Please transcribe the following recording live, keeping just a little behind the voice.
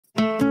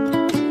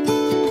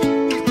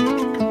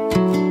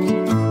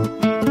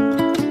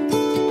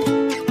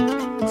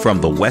From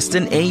the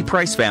Weston A.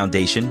 Price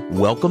Foundation,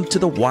 welcome to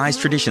the Wise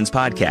Traditions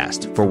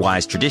podcast for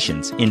wise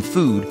traditions in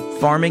food,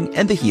 farming,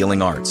 and the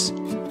healing arts.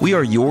 We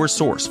are your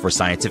source for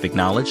scientific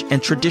knowledge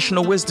and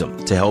traditional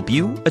wisdom to help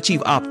you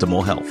achieve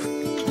optimal health.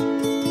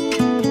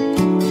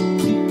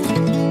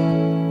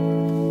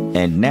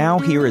 And now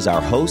here is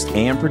our host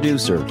and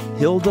producer,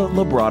 Hilda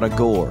Labrada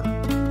Gore.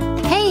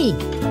 Hey,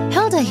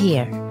 Hilda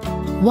here.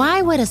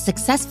 Why would a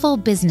successful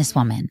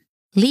businesswoman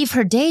leave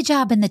her day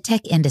job in the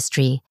tech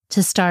industry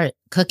to start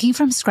cooking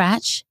from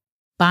scratch,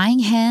 buying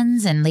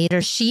hens and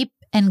later sheep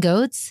and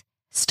goats,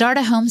 start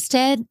a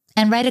homestead,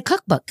 and write a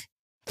cookbook?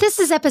 This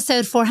is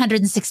episode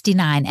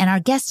 469, and our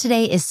guest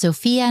today is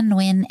Sophia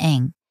Nguyen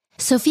Eng.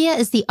 Sophia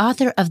is the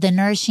author of the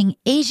Nourishing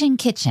Asian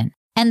Kitchen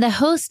and the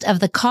host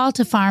of the Call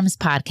to Farms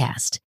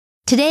podcast.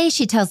 Today,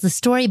 she tells the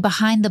story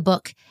behind the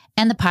book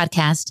and the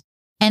podcast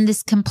and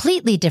this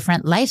completely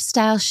different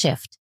lifestyle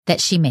shift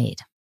that she made.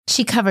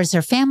 She covers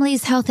her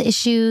family's health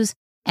issues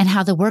and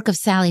how the work of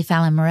Sally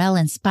Fallon Morell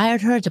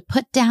inspired her to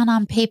put down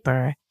on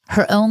paper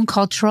her own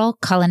cultural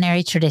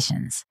culinary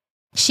traditions.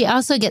 She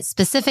also gets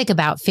specific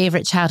about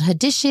favorite childhood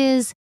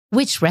dishes,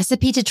 which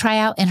recipe to try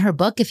out in her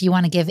book if you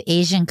want to give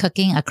Asian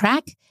cooking a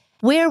crack,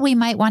 where we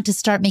might want to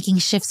start making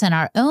shifts in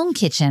our own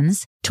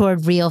kitchens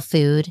toward real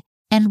food,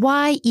 and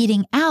why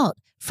eating out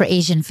for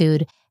Asian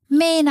food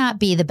may not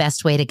be the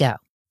best way to go.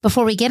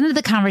 Before we get into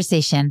the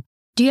conversation,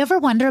 do you ever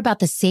wonder about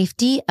the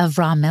safety of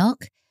raw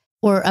milk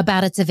or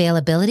about its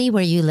availability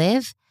where you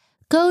live?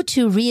 Go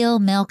to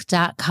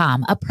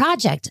realmilk.com, a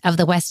project of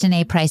the Weston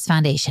A. Price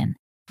Foundation.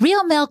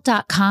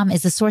 Realmilk.com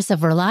is a source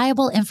of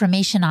reliable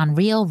information on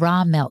real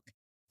raw milk.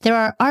 There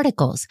are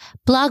articles,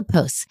 blog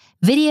posts,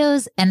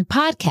 videos, and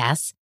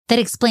podcasts that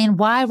explain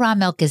why raw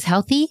milk is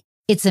healthy,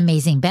 its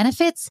amazing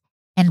benefits,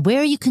 and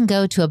where you can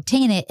go to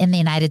obtain it in the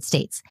United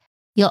States.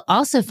 You'll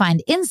also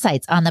find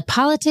insights on the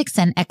politics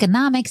and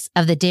economics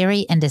of the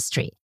dairy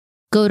industry.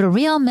 Go to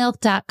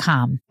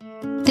realmilk.com.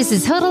 This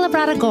is Hilda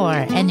Labrada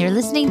Gore, and you're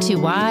listening to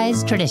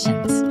Wise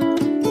Traditions.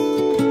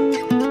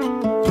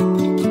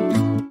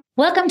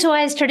 Welcome to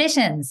Wise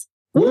Traditions.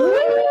 Yay!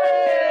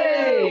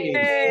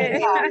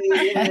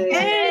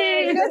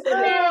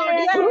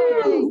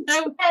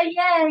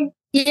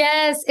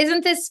 Yes,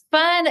 isn't this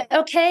fun?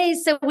 Okay,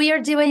 so we are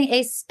doing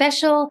a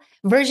special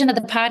version of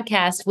the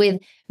podcast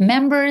with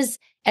members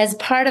as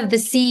part of the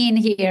scene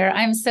here.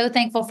 I'm so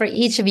thankful for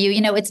each of you.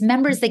 You know, it's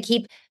members that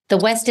keep the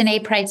Weston A.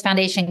 Price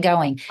Foundation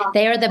going.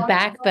 They are the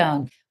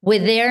backbone.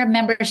 With their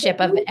membership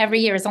of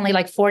every year, it's only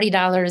like $40,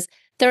 $30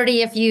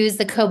 if you use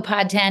the code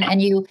POD10,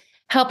 and you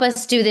help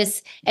us do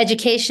this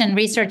education,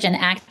 research, and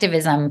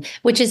activism,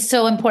 which is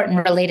so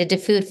important related to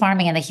food,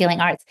 farming, and the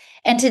healing arts.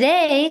 And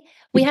today,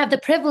 we have the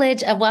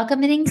privilege of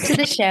welcoming to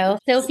the show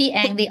Sophia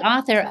Eng, the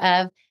author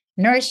of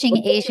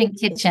Nourishing Asian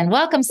Kitchen.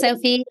 Welcome,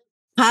 Sophie.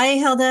 Hi,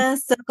 Hilda.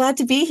 So glad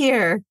to be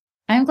here.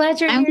 I'm glad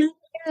you're here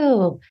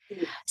too.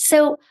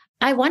 So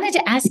I wanted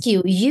to ask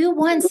you, you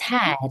once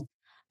had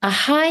a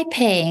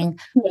high-paying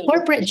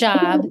corporate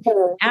job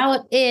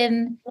out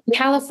in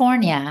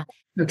California.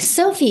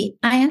 Sophie,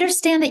 I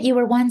understand that you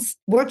were once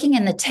working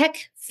in the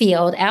tech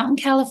field out in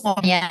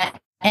California,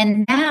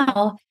 and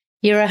now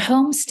you're a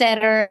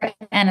homesteader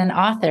and an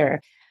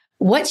author.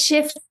 What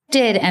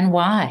shifted and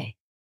why?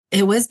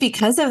 It was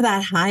because of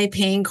that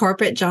high-paying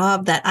corporate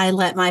job that I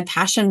let my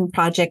passion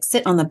project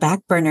sit on the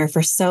back burner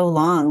for so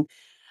long.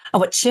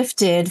 What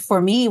shifted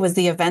for me was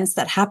the events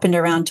that happened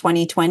around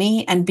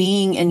 2020 and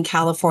being in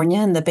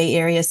California, in the Bay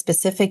Area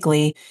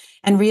specifically,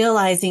 and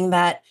realizing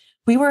that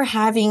we were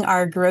having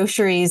our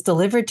groceries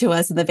delivered to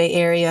us in the Bay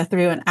Area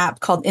through an app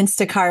called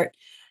Instacart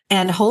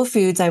and Whole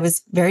Foods. I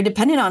was very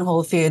dependent on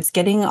Whole Foods,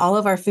 getting all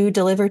of our food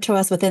delivered to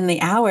us within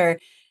the hour,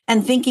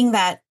 and thinking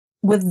that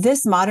with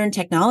this modern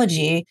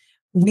technology,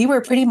 we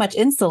were pretty much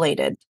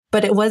insulated.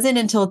 But it wasn't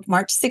until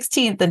March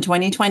 16th in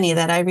 2020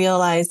 that I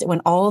realized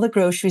when all the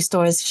grocery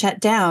stores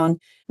shut down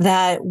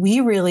that we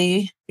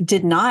really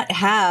did not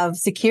have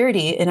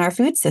security in our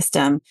food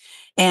system.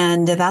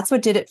 And that's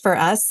what did it for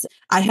us.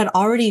 I had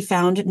already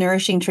found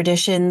Nourishing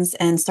Traditions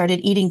and started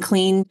eating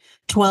clean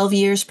 12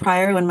 years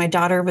prior when my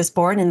daughter was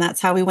born. And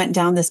that's how we went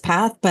down this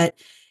path. But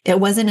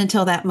it wasn't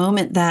until that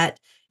moment that,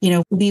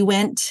 we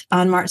went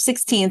on March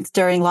 16th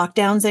during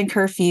lockdowns and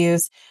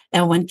curfews,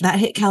 and when that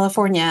hit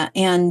California,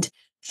 and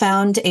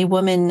found a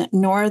woman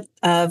north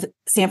of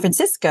San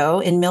Francisco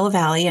in Mill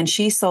Valley, and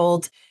she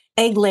sold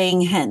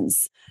egg-laying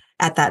hens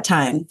at that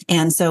time.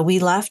 And so we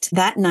left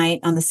that night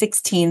on the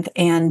 16th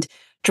and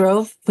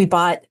drove. We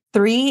bought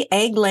 3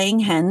 egg-laying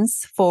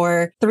hens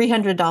for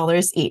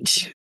 $300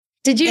 each.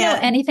 Did you know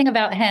anything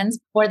about hens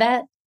before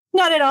that?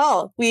 Not at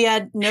all. We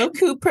had no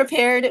coop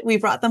prepared. We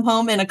brought them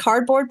home in a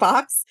cardboard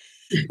box.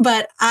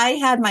 But I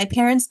had my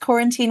parents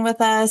quarantine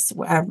with us,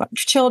 our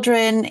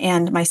children,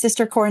 and my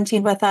sister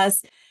quarantined with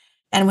us.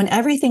 And when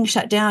everything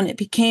shut down, it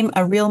became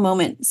a real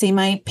moment. See,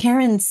 my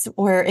parents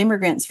were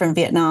immigrants from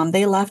Vietnam.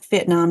 They left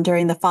Vietnam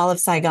during the fall of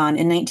Saigon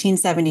in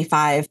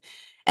 1975.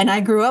 And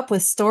I grew up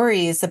with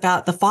stories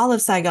about the fall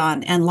of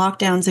Saigon and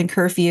lockdowns and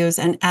curfews.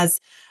 And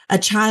as a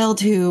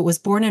child who was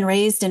born and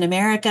raised in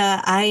America,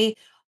 I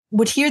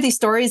would hear these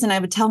stories and I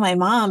would tell my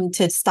mom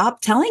to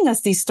stop telling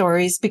us these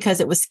stories because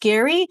it was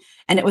scary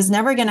and it was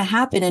never going to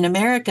happen in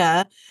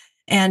America.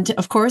 And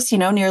of course,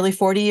 nearly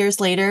 40 years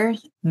later,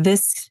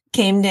 this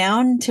came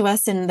down to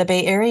us in the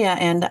Bay Area.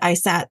 And I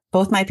sat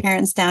both my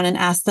parents down and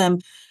asked them,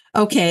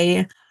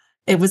 okay,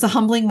 it was a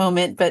humbling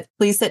moment, but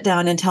please sit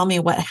down and tell me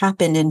what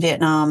happened in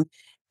Vietnam.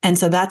 And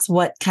so that's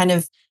what kind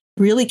of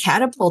really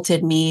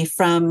catapulted me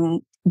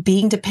from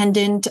being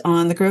dependent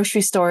on the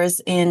grocery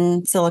stores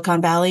in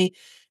Silicon Valley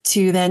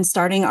to then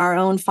starting our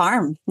own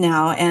farm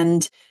now.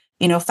 And,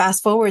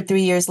 fast forward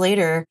 3 years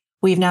later,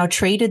 we've now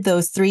traded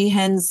those 3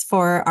 hens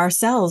for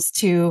ourselves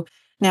to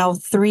now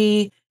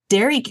 3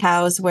 dairy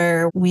cows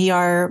where we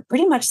are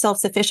pretty much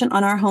self-sufficient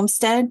on our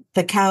homestead.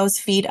 The cows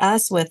feed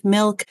us with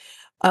milk,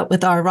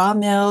 with our raw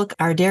milk,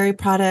 our dairy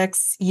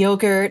products,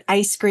 yogurt,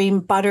 ice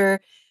cream,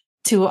 butter,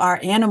 to our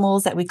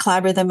animals that we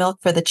clabber the milk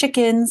for the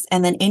chickens.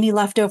 And then any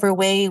leftover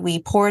whey,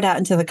 we pour it out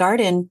into the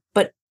garden.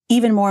 But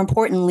even more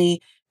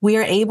importantly, we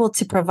are able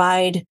to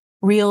provide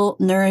real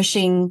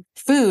nourishing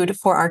food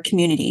for our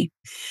community.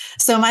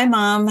 So my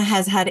mom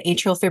has had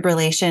atrial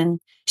fibrillation.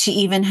 She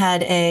even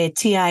had a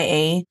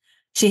TIA.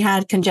 She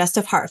had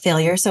congestive heart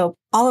failure. So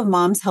all of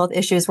mom's health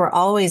issues were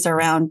always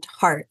around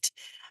heart.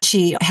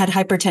 She had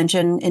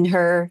hypertension in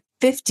her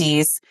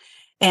 50s.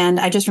 And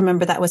I just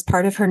remember that was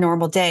part of her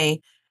normal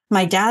day.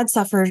 My dad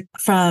suffered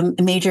from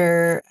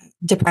major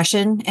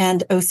depression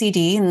and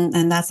OCD.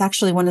 And that's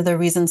actually one of the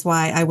reasons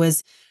why I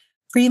was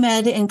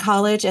pre-med in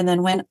college and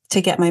then went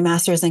to get my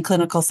master's in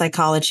clinical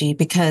psychology,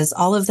 because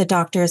all of the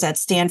doctors at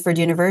Stanford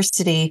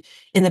University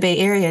in the Bay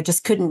Area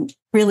just couldn't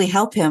really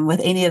help him with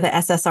any of the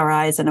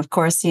SSRIs. And of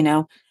course,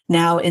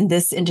 now in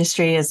this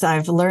industry, as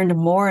I've learned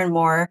more and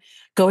more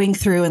going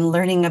through and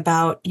learning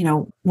about,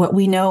 what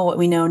we know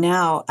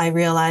now, I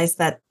realized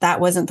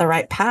that wasn't the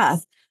right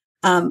path.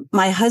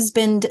 My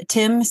husband,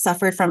 Tim,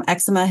 suffered from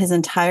eczema his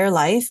entire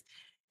life.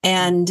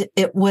 And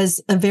it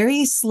was a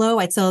very slow,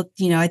 I'd say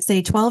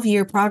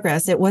 12-year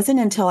progress. It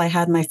wasn't until I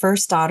had my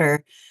first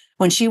daughter,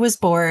 when she was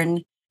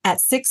born at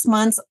 6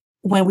 months,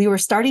 when we were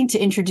starting to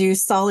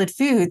introduce solid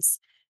foods,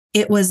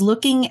 it was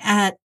looking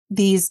at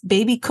these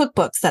baby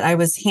cookbooks that I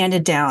was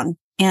handed down,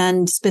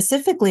 and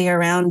specifically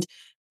around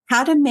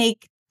how to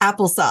make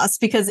applesauce,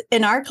 because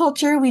in our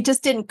culture, we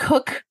just didn't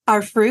cook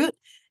our fruit.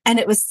 And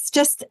it was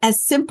just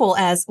as simple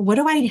as, how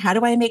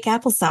do I make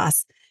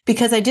applesauce?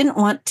 Because I didn't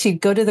want to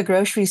go to the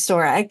grocery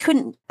store. I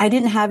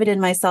didn't have it in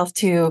myself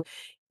to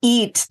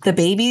eat the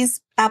baby's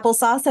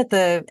applesauce at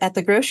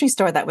the grocery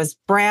store that was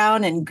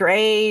brown and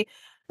gray.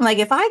 I'm like,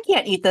 if I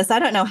can't eat this, I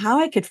don't know how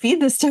I could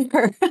feed this to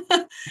her.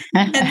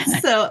 And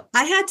so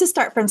I had to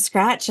start from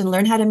scratch and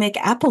learn how to make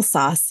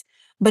applesauce.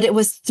 But it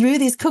was through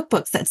these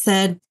cookbooks that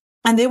said,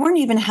 and they weren't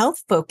even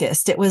health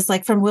focused. It was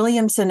like from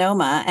William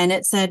Sonoma, and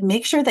it said,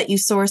 make sure that you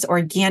source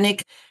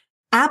organic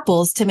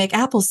apples to make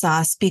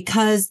applesauce,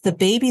 because the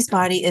baby's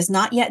body is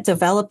not yet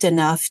developed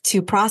enough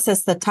to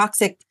process the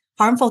toxic,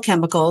 harmful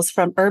chemicals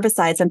from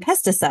herbicides and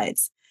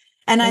pesticides.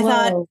 And I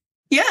thought,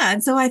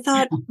 and so I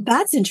thought,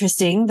 that's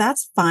interesting.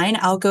 That's fine.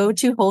 I'll go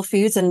to Whole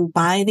Foods and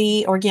buy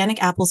the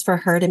organic apples for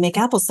her to make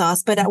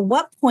applesauce. But at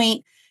what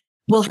point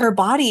will her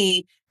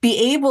body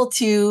be able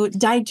to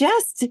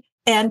digest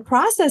and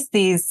process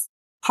these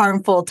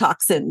harmful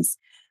toxins?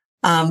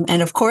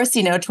 And of course,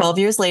 12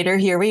 years later,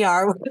 here we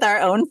are with our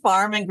own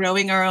farm and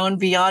growing our own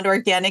beyond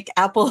organic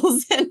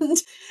apples and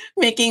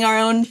making our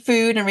own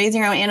food and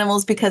raising our own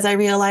animals, because I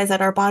realized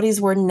that our bodies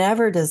were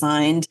never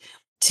designed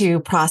to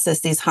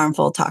process these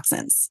harmful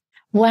toxins.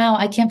 Wow,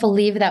 I can't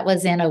believe that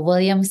was in a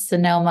William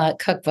Sonoma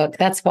cookbook.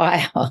 That's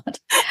wild.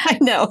 I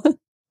know.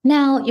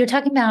 Now, you're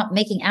talking about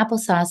making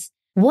applesauce.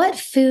 What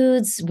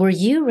foods were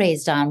you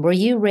raised on? Were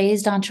you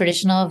raised on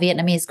traditional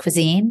Vietnamese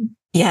cuisine?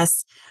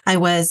 Yes, I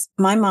was.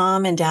 My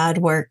mom and dad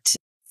worked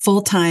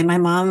full time. My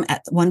mom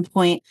at one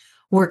point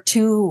worked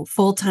 2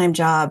 full-time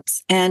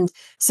jobs. And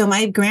so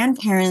my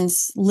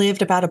grandparents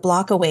lived about a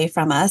block away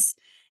from us.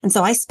 And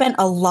so I spent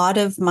a lot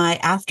of my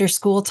after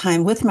school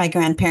time with my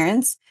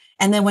grandparents.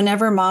 And then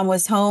whenever mom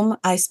was home,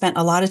 I spent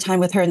a lot of time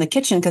with her in the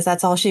kitchen, because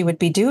that's all she would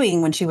be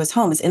doing when she was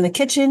home, is in the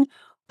kitchen,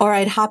 or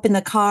I'd hop in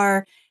the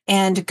car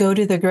and go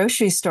to the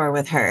grocery store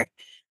with her.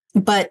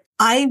 But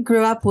I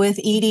grew up with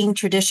eating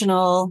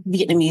traditional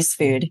Vietnamese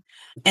food.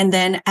 And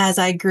then as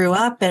I grew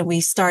up and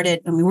we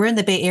were in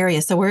the Bay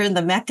Area, so we're in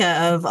the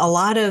mecca of a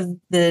lot of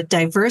the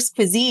diverse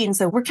cuisine.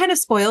 So we're kind of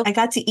spoiled. I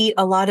got to eat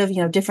a lot of,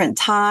 different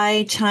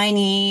Thai,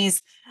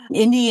 Chinese,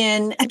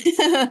 Indian,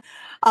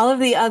 all of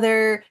the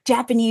other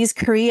Japanese,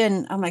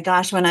 Korean. Oh my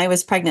gosh, when I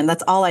was pregnant,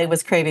 that's all I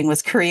was craving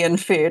was Korean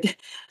food.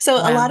 So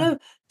a lot of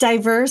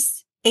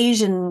diverse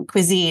Asian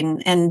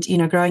cuisine and,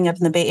 growing up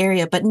in the Bay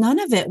Area, but none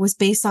of it was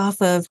based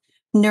off of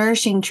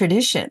nourishing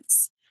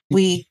traditions.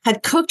 We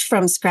had cooked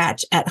from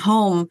scratch at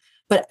home,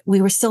 but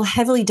we were still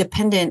heavily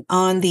dependent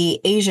on the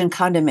Asian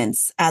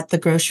condiments at the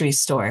grocery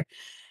store.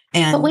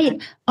 But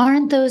wait,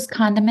 aren't those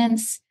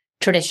condiments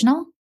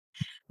traditional?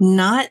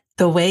 Not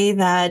the way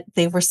that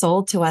they were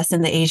sold to us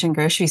in the Asian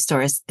grocery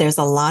stores. There's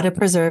a lot of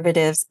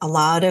preservatives, a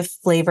lot of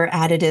flavor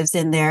additives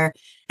in there.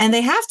 And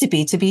they have to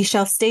be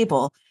shelf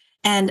stable.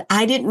 And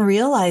I didn't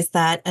realize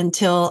that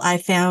until I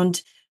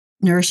found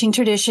Nourishing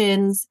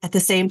Traditions at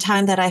the same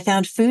time that I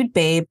found Food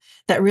Babe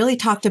that really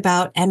talked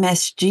about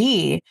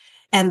MSG.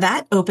 And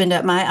that opened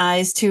up my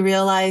eyes to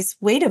realize,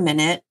 wait a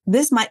minute,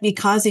 this might be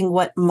causing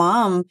what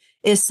mom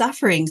is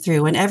suffering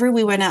through. Whenever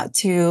we went out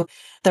to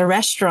the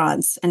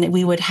restaurants and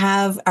we would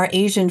have our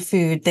Asian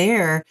food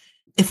there,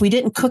 if we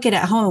didn't cook it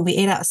at home, we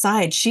ate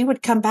outside, she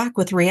would come back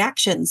with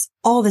reactions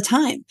all the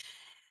time.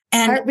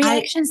 And heart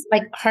reactions,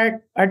 like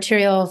heart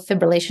arterial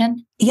fibrillation?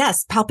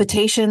 Yes,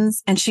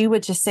 palpitations. And she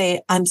would just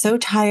say, I'm so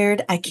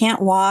tired. I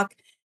can't walk.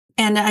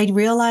 And I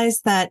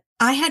realized that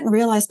I hadn't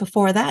realized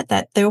before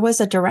that there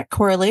was a direct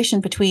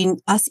correlation between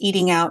us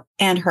eating out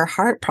and her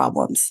heart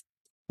problems.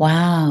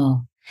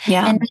 Wow.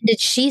 Yeah. And did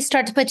she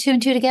start to put two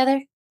and two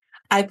together?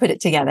 I put it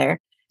together.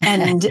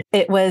 And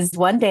it was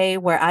one day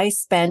where I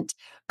spent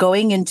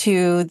going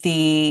into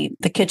the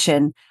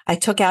kitchen. I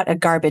took out a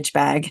garbage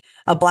bag,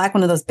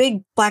 one of those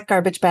big black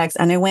garbage bags,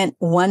 and I went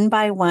one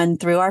by one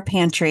through our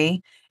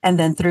pantry and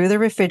then through the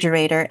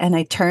refrigerator, and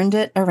I turned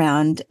it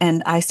around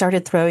and I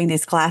started throwing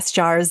these glass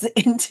jars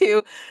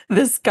into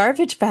this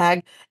garbage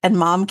bag. And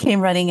mom came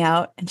running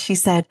out and she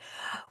said,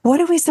 what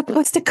are we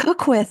supposed to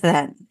cook with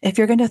then if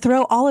you're going to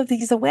throw all of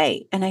these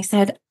away? And I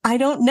said, I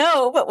don't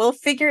know, but we'll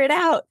figure it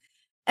out.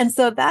 And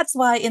so that's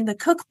why in the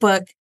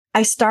cookbook,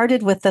 I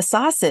started with the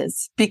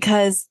sauces,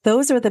 because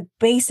those are the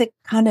basic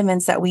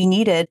condiments that we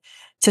needed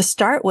to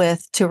start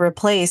with to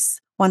replace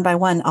one by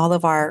one all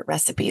of our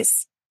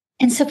recipes.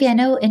 And Sophia, I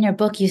know in your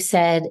book, you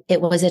said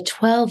it was a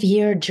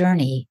 12-year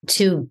journey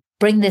to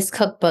bring this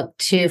cookbook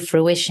to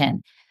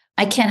fruition.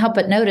 I can't help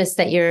but notice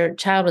that your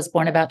child was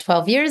born about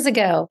 12 years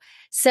ago.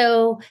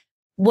 So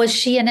was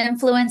she an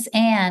influence,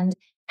 and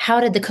how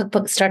did the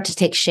cookbook start to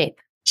take shape?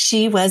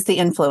 She was the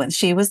influence.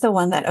 She was the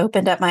one that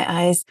opened up my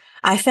eyes.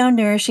 I found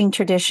Nourishing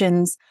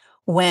Traditions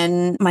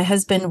when my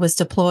husband was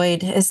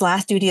deployed. His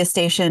last duty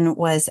station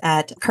was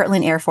at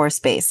Kirtland Air Force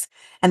Base.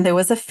 And there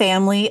was a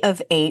family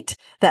of 8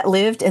 that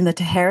lived in the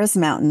Tijeras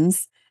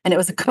Mountains. And it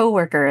was a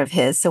coworker of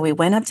his. So we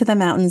went up to the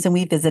mountains and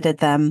we visited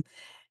them.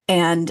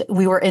 And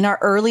we were in our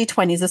early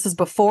 20s. This was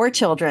before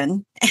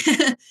children.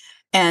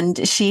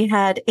 And she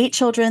had 8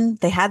 children.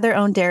 They had their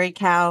own dairy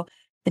cow.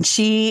 And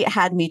she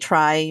had me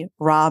try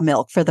raw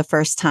milk for the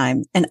first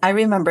time. And I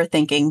remember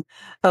thinking,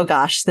 oh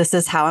gosh, this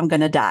is how I'm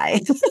going to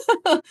die.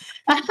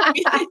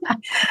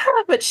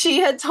 But she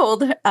had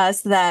told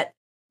us that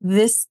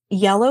this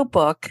yellow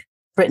book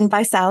written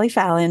by Sally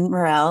Fallon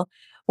Morell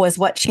was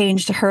what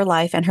changed her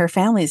life and her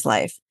family's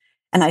life.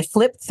 And I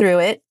flipped through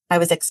it. I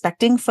was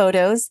expecting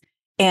photos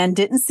and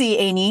didn't see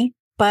any,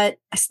 but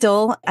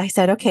still I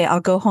said, okay, I'll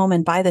go home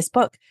and buy this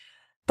book.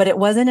 But it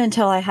wasn't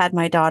until I had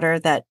my daughter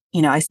that,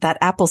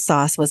 that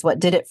applesauce was what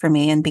did it for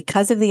me. And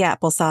because of the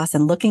applesauce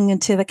and looking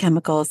into the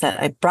chemicals,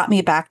 that it brought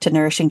me back to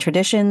Nourishing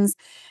Traditions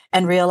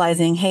and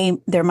realizing, hey,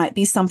 there might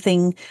be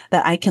something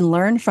that I can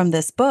learn from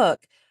this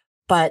book.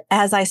 But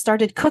as I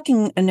started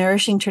cooking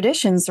Nourishing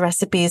Traditions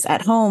recipes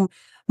at home,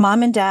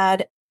 mom and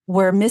dad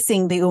were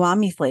missing the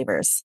umami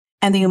flavors.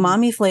 And the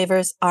umami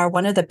flavors are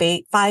one of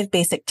the 5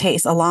 basic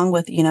tastes, along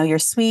with, your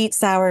sweet,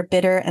 sour,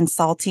 bitter, and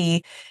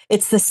salty.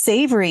 It's the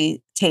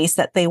savory taste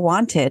that they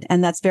wanted.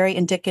 And that's very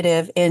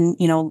indicative in,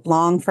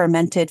 long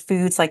fermented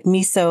foods like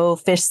miso,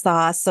 fish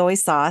sauce, soy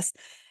sauce.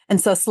 And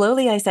so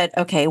slowly I said,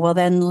 okay, well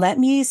then let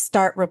me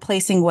start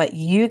replacing what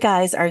you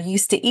guys are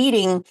used to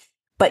eating,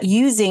 but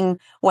using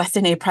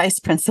Weston A. Price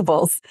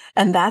principles.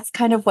 And that's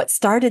kind of what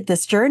started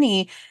this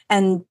journey.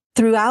 And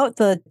throughout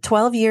the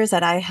 12 years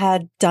that I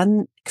had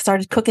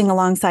started cooking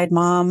alongside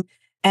mom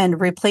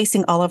and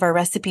replacing all of our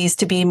recipes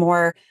to be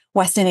more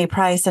Weston A.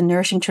 Price and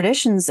Nourishing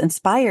Traditions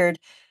inspired,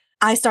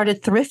 I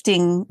started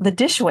thrifting the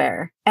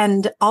dishware.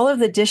 And all of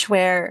the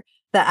dishware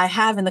that I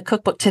have in the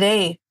cookbook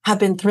today have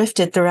been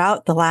thrifted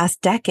throughout the last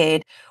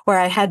decade, where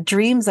I had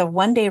dreams of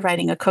one day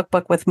writing a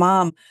cookbook with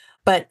mom.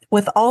 But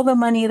with all the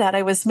money that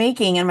I was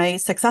making and my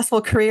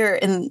successful career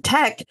in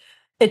tech,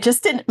 it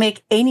just didn't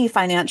make any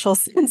financial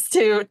sense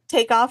to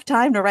take off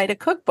time to write a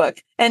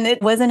cookbook. And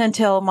it wasn't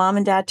until mom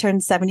and dad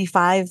turned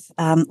 75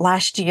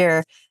 last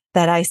year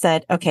that I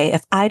said, okay,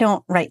 if I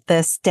don't write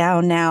this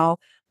down now,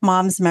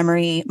 mom's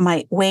memory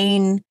might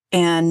wane.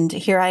 And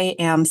here I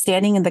am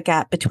standing in the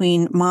gap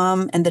between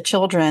mom and the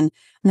children.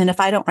 And then if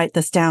I don't write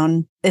this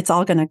down, it's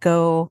all going to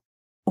go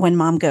when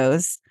mom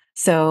goes.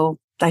 So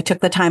I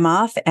took the time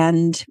off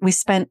and we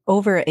spent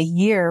over a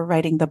year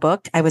writing the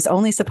book. I was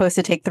only supposed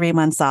to take 3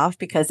 months off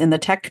because in the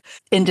tech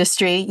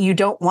industry, you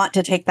don't want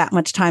to take that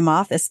much time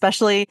off,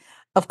 especially,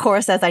 of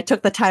course, as I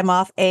took the time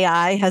off,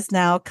 AI has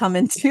now come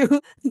into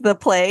the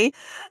play.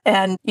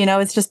 And,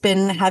 it's just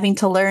been having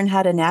to learn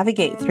how to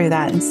navigate through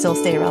that and still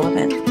stay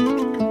relevant.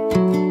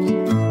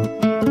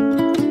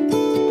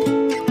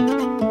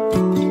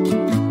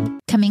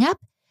 Coming up,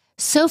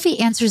 Sophie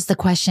answers the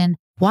question,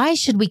 why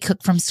should we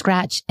cook from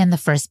scratch in the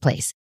first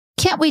place?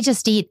 Can't we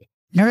just eat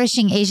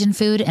nourishing Asian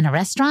food in a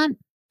restaurant?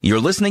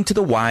 You're listening to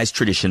the Wise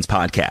Traditions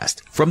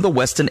podcast from the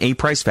Weston A.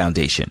 Price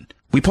Foundation.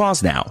 We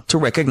pause now to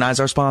recognize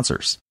our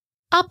sponsors.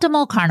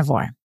 Optimal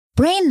Carnivore.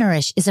 Brain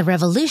Nourish is a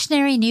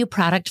revolutionary new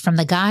product from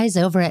the guys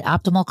over at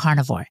Optimal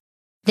Carnivore.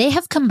 They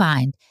have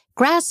combined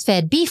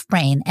grass-fed beef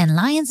brain and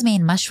lion's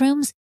mane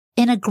mushrooms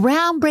in a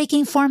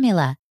groundbreaking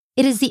formula.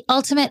 It is the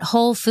ultimate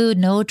whole food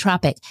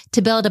nootropic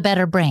to build a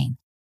better brain.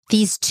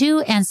 These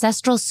two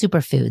ancestral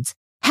superfoods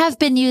have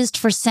been used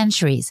for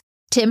centuries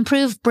to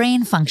improve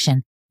brain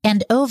function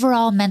and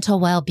overall mental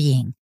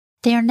well-being.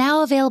 They are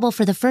now available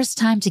for the first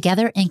time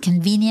together in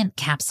convenient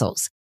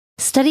capsules.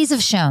 Studies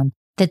have shown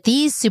that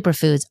these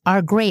superfoods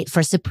are great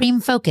for supreme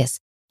focus,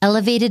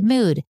 elevated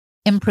mood,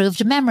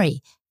 improved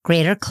memory,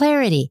 greater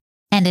clarity,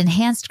 and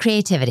enhanced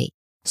creativity.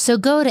 So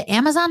go to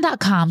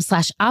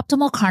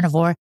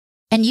amazon.com/optimalcarnivore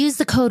and use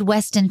the code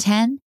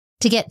WESTON10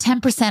 to get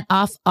 10%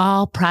 off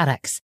all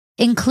products,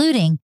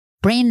 including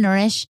Brain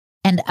Nourish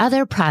and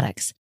other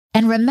products.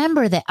 And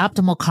remember that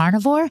Optimal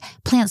Carnivore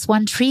plants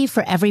one tree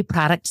for every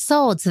product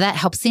sold, so that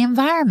helps the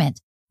environment.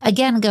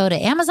 Again, go to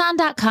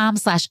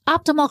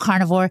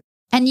amazon.com/optimalcarnivore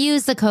and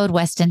use the code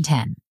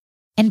WESTON10.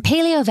 In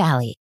Paleo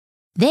Valley,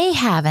 they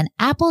have an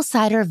apple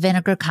cider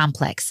vinegar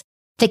complex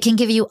that can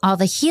give you all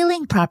the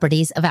healing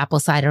properties of apple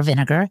cider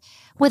vinegar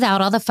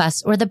without all the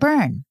fuss or the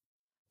burn.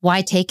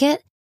 Why take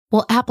it?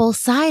 Well, apple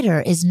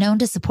cider is known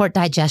to support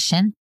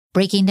digestion,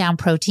 breaking down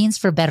proteins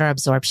for better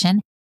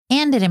absorption,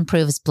 and it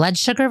improves blood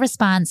sugar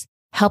response,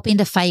 helping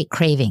to fight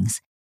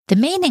cravings. The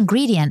main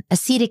ingredient,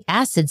 acetic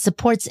acid,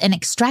 supports in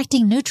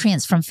extracting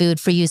nutrients from food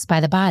for use by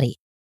the body.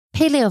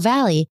 Paleo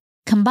Valley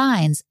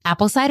combines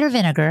apple cider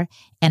vinegar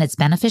and its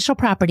beneficial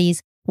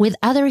properties with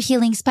other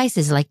healing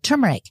spices like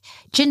turmeric,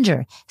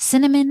 ginger,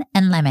 cinnamon,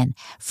 and lemon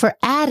for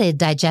added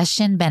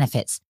digestion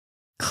benefits.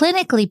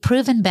 Clinically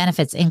proven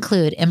benefits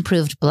include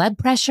improved blood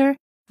pressure,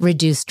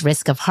 reduced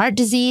risk of heart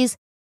disease,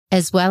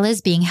 as well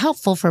as being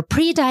helpful for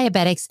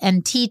pre-diabetics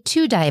and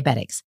T2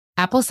 diabetics.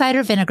 Apple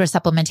cider vinegar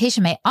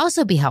supplementation may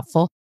also be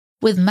helpful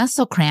with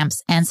muscle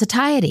cramps and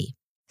satiety.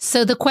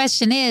 So the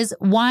question is,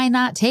 why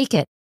not take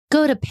it?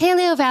 Go to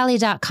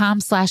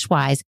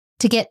paleovalley.com/wise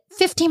to get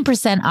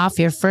 15% off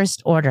your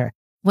first order.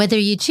 Whether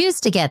you choose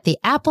to get the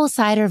apple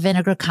cider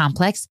vinegar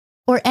complex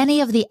or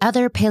any of the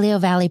other Paleo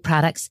Valley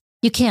products,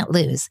 you can't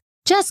lose.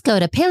 Just go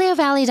to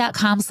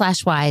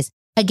paleovalley.com/wise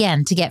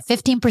again to get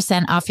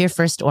 15% off your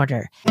first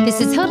order.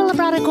 This is Hilda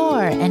Labrada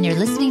Gore, and you're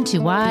listening to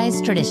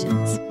Wise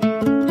Traditions.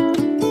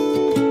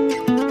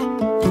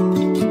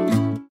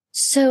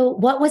 So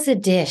what was a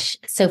dish,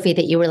 Sophie,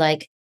 that you were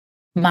like,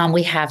 Mom,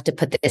 we have to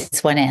put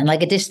this one in?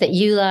 Like a dish that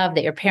you love,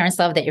 that your parents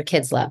love, that your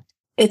kids love?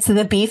 It's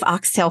the beef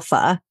oxtail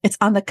pho. It's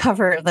on the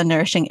cover of the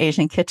Nourishing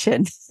Asian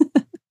Kitchen.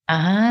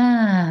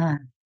 Ah.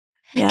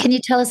 Yeah. Can you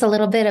tell us a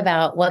little bit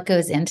about what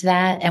goes into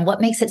that and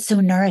what makes it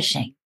so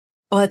nourishing?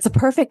 Well, it's a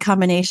perfect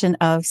combination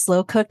of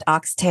slow-cooked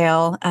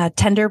oxtail,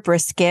 tender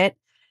brisket,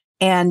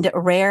 and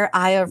rare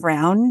eye of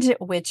round,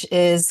 which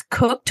is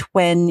cooked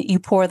when you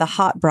pour the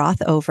hot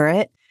broth over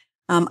it.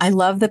 I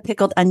love the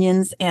pickled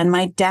onions, and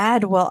my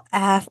dad will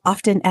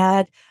often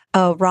add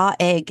a raw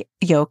egg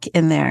yolk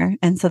in there.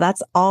 And so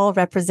that's all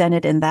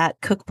represented in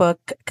that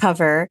cookbook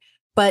cover.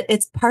 But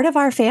it's part of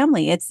our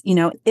family. It's,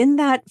 in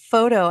that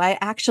photo, I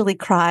actually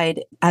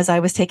cried as I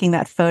was taking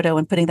that photo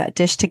and putting that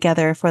dish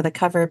together for the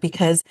cover,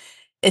 because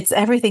it's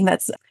everything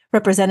that's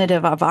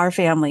representative of our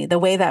family, the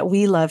way that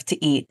we love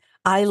to eat.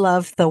 I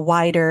love the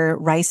wider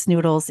rice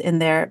noodles in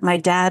there. My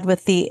dad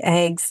with the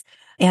eggs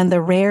and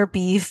the rare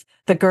beef.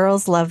 The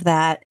girls love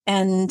that.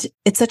 And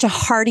it's such a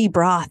hearty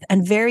broth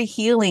and very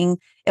healing.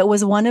 It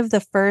was one of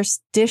the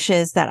first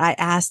dishes that I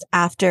asked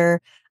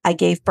after I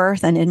gave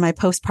birth. And in my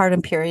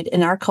postpartum period,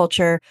 in our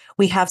culture,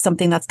 we have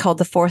something that's called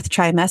the fourth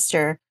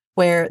trimester,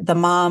 where the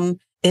mom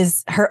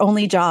is her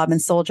only job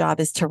and sole job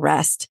is to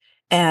rest.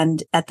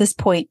 And at this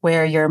point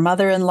where your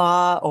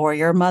mother-in-law or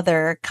your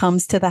mother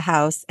comes to the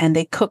house and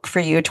they cook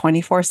for you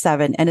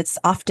 24/7, and it's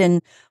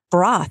often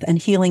broth and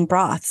healing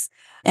broths.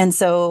 And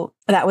so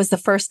that was the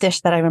first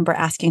dish that I remember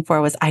asking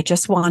for. Was I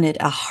just wanted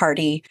a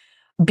hearty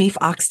beef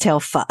oxtail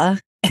pho.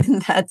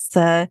 And that's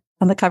on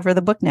the cover of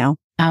the book now.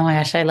 Oh my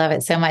gosh, I love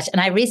it so much.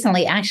 And I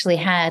recently actually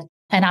had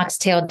an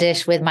oxtail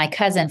dish with my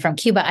cousin from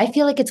Cuba. I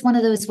feel like it's one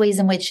of those ways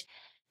in which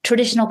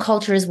traditional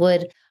cultures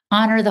would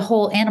honor the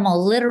whole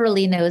animal,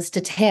 literally nose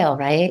to tail,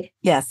 right?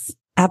 Yes,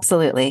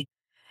 absolutely.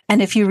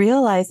 And if you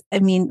realize,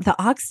 the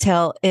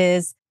oxtail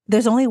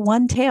there's only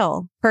one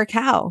tail per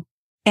cow.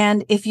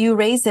 And if you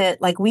raise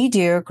it like we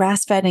do,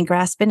 grass-fed and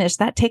grass-finished,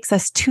 that takes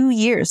us 2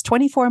 years,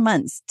 24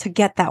 months to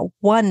get that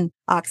one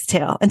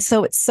oxtail. And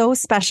so it's so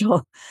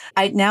special.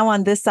 I now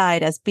on this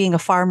side, as being a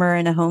farmer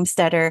and a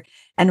homesteader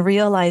and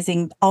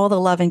realizing all the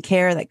love and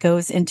care that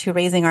goes into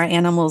raising our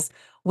animals,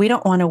 we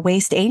don't want to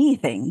waste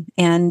anything.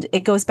 And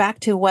it goes back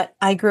to what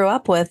I grew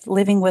up with,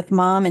 living with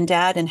mom and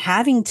dad and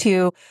having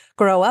to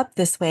grow up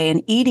this way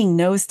and eating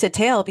nose to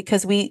tail,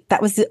 because that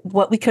was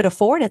what we could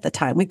afford at the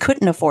time. We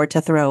couldn't afford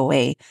to throw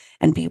away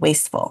and be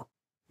wasteful.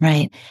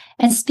 Right.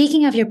 And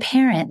speaking of your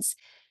parents,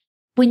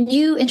 when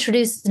you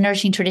introduced the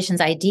Nourishing Traditions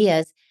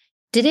ideas,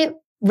 did it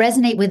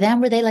resonate with them?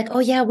 Were they like, oh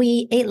yeah,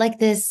 we ate like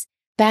this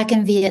back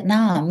in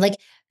Vietnam? Like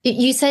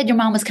you said, your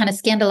mom was kind of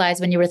scandalized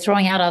when you were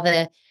throwing out all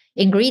the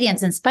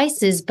ingredients and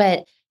spices,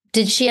 but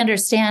did she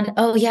understand,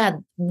 oh yeah,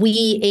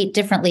 we ate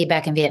differently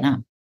back in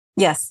Vietnam?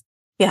 Yes.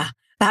 Yeah.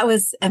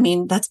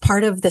 That's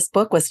part of this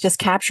book, was just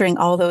capturing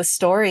all those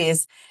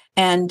stories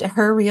and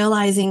her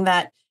realizing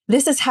that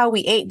this is how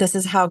we ate. This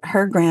is how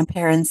her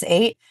grandparents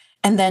ate.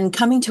 And then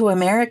coming to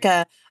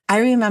America, I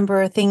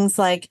remember things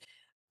like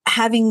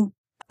having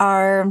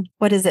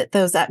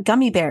those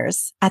gummy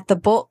bears at the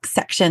bulk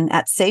section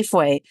at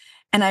Safeway.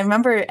 And I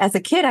remember as a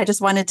kid, I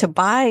just wanted to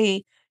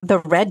buy the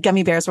red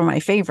gummy bears, were my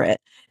favorite.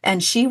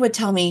 And she would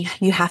tell me,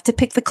 you have to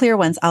pick the clear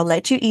ones. I'll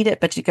let you eat it,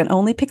 but you can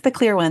only pick the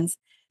clear ones,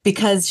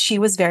 because she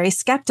was very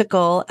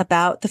skeptical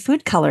about the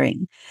food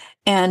coloring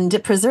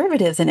and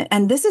preservatives in it.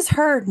 And this is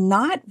her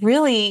not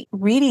really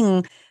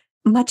reading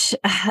much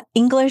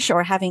English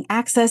or having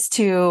access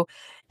to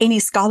any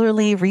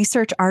scholarly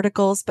research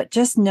articles, but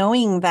just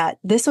knowing that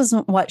this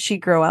wasn't what she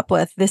grew up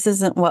with. This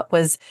isn't what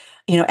was,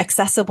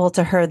 accessible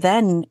to her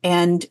then,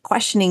 and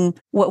questioning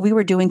what we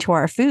were doing to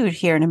our food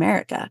here in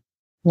America.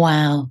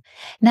 Wow.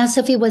 Now,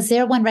 Sophie, was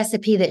there one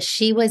recipe that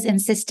she was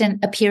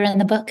insistent appear in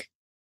the book?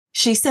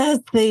 She says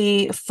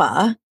the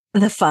pho.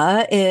 The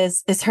pho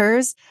is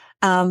hers.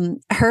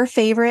 Her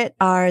favorite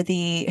are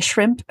the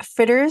shrimp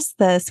fritters,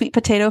 the sweet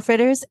potato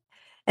fritters.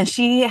 And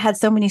she had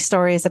so many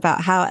stories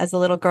about how, as a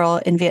little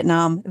girl in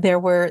Vietnam,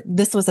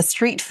 this was a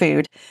street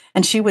food,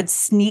 and she would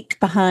sneak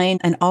behind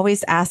and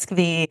always ask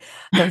the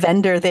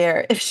vendor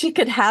there if she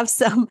could have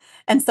some.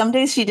 And some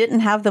days she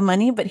didn't have the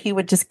money, but he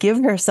would just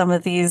give her some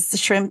of these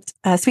shrimp,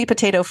 sweet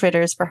potato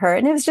fritters for her.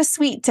 And it was just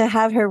sweet to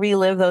have her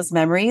relive those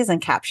memories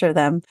and capture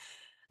them.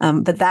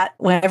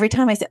 Every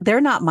time I say,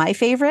 they're not my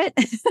favorite,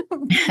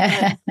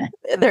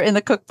 they're in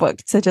the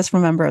cookbook. So just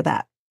remember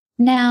that.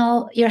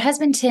 Now, your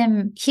husband,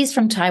 Tim, he's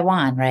from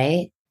Taiwan,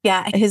 right?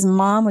 Yeah, his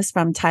mom was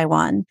from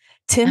Taiwan.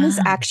 Tim is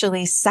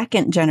actually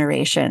second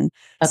generation.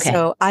 Okay.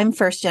 So I'm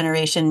first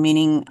generation,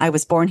 meaning I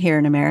was born here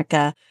in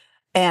America,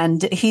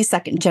 and he's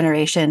second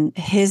generation.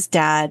 His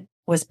dad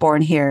was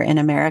born here in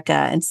America.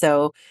 And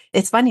so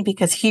it's funny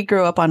because he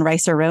grew up on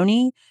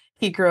rice-a-roni.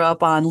 He grew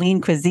up on lean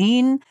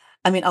cuisine.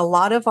 A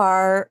lot of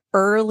our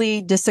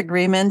early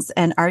disagreements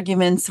and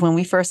arguments when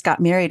we first got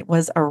married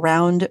was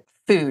around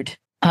food.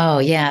 Oh,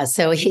 yeah.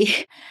 So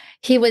he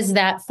was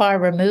that far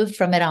removed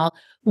from it all.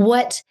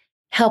 What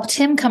helped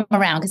him come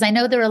around? Because I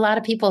know there are a lot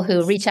of people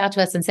who reach out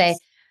to us and say,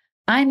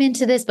 I'm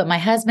into this, but my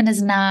husband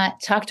is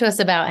not. Talk to us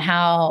about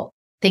how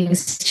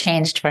things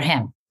changed for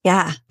him.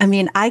 Yeah.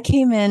 I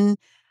came in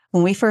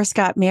when we first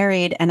got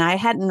married, and I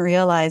hadn't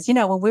realized,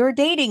 when we were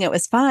dating, it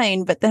was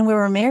fine. But then we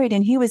were married,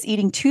 and he was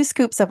eating 2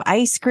 scoops of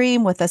ice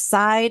cream with a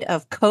side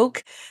of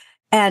Coke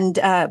and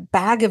a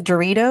bag of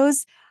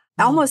Doritos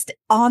almost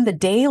on the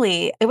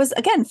daily. It was,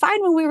 again,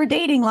 fine when we were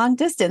dating long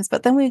distance.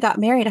 But then when we got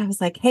married, I was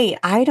like, hey,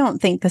 I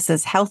don't think this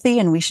is healthy,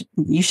 and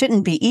you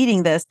shouldn't be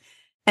eating this.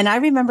 And I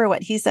remember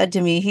what he said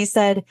to me. He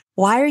said,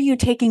 why are you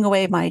taking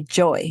away my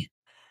joy?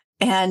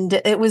 And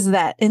it was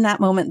in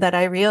that moment that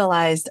I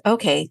realized,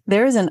 okay,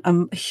 there's a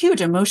huge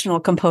emotional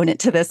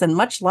component to this, and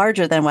much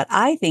larger than what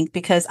I think,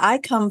 because I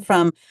come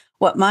from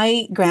what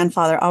my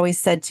grandfather always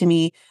said to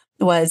me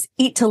was,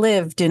 eat to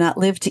live, do not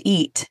live to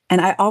eat.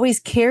 And I always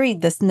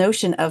carried this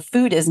notion of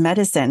food as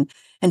medicine.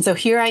 And so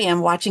here I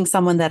am watching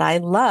someone that I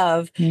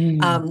love,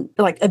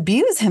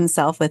 abuse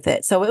himself with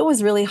it. So it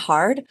was really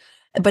hard.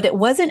 But it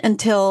wasn't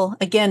until,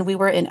 again, we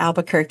were in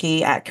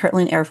Albuquerque at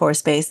Kirtland Air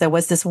Force Base. There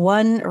was this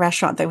one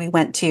restaurant that we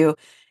went to,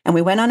 and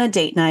we went on a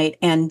date night,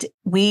 and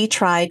we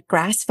tried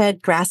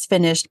grass-fed,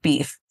 grass-finished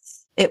beef.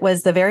 It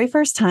was the very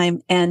first time.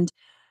 And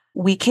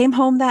we came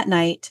home that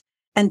night,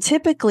 and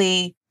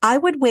typically I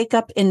would wake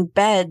up in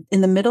bed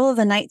in the middle of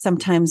the night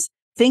sometimes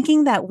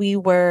thinking that we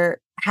were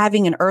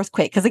having an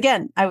earthquake. Because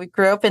again, I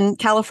grew up in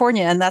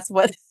California, and that's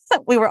what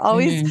we were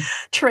always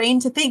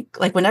trained to think.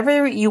 Like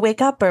whenever you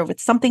wake up or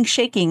with something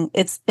shaking,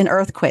 it's an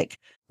earthquake.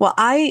 Well,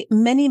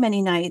 many,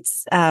 many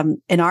nights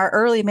in our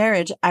early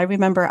marriage, I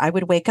remember I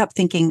would wake up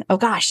thinking, oh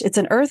gosh, it's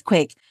an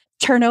earthquake.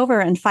 Turn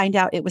over and find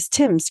out it was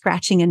Tim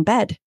scratching in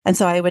bed. And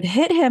so I would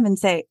hit him and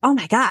say, oh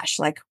my gosh,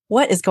 like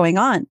what is going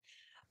on?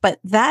 But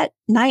that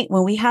night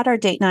when we had our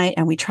date night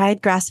and we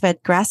tried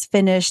grass-fed,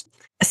 grass-finished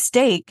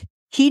steak,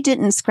 he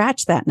didn't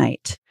scratch that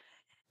night.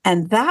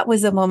 And that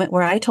was a moment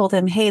where I told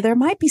him, hey, there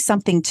might be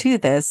something to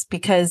this,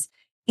 because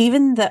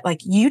even that, like,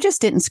 you just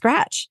didn't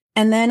scratch.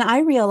 And then I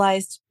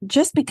realized,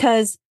 just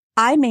because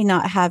I may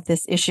not have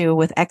this issue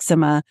with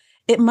eczema,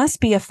 it must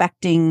be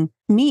affecting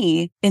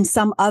me in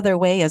some other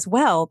way as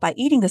well by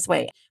eating this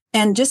way.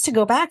 And just to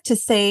go back to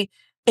say,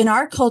 in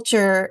our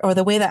culture, or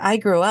the way that I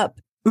grew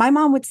up, my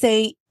mom would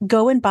say,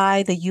 go and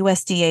buy the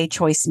USDA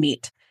choice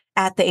meat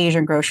at the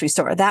Asian grocery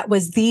store. That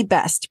was the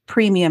best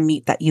premium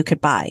meat that you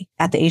could buy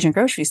at the Asian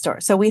grocery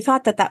store. So we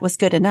thought that that was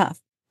good enough.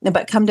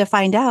 But come to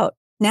find out,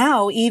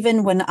 now,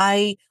 even when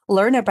I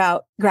learn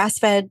about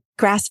grass-fed,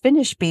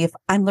 grass-finished beef,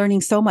 I'm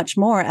learning so much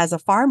more as a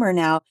farmer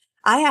now.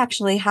 I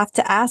actually have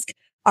to ask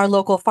our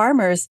local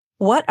farmers,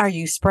 what are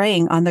you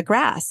spraying on the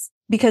grass?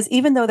 Because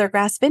even though they're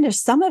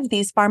grass-finished, some of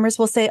these farmers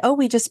will say, oh,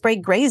 we just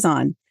sprayed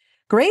Grazon.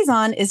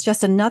 Grazon is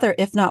just another,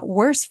 if not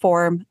worse,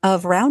 form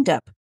of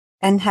Roundup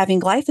and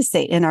having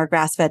glyphosate in our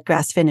grass-fed,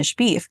 grass-finished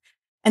beef.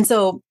 And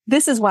so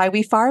this is why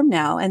we farm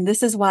now. And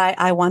this is why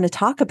I want to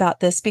talk about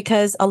this,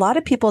 because a lot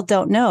of people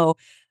don't know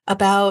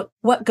about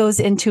what goes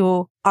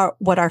into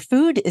what our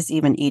food is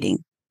even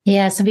eating.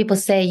 Yeah. Some people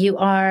say you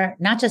are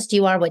not just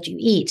you are what you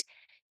eat.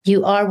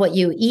 You are what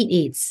you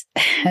eats.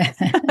 I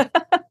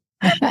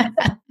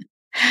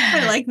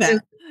like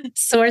that.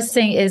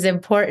 Sourcing is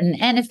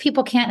important. And if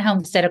people can't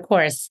homestead, of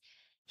course,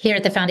 here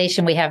at the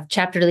foundation, we have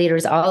chapter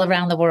leaders all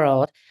around the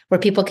world where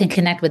people can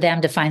connect with them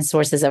to find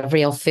sources of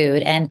real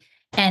food and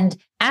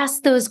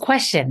ask those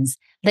questions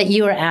that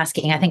you are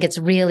asking. I think it's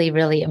really,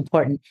 really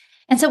important.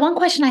 And so one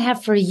question I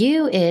have for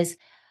you is,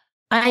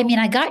 I mean,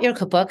 I got your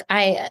cookbook.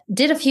 I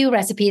did a few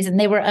recipes and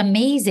they were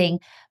amazing,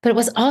 but it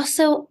was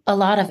also a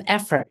lot of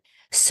effort.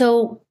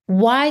 So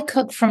why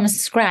cook from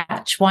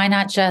scratch? Why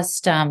not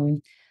just, I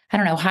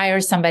don't know,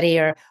 hire somebody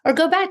or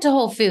go back to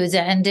Whole Foods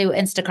and do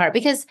Instacart?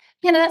 Because,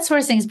 that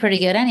sourcing is pretty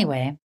good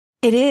anyway.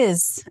 It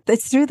is.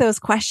 It's through those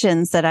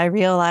questions that I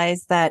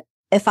realized that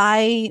if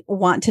I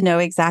want to know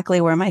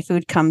exactly where my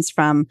food comes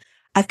from,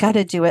 I've got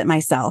to do it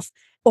myself.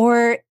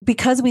 Or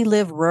because we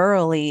live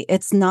rurally,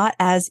 it's not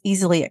as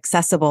easily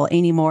accessible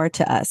anymore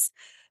to us.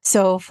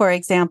 So for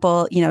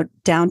example,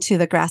 down to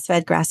the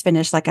grass-fed,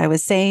 grass-finished, like I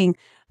was saying,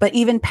 but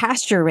even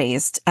pasture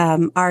raised,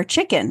 our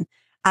chicken,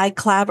 I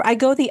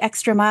go the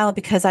extra mile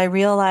because I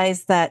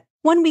realize that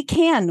when we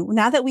can,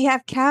 now that we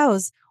have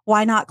cows,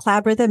 why not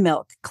clabber the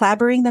milk?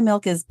 Clabbering the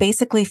milk is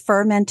basically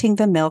fermenting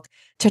the milk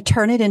to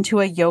turn it into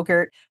a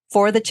yogurt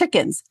for the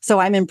chickens. So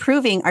I'm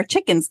improving our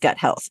chickens' gut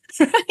health,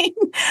 right?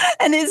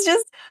 And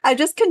I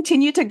just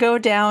continue to go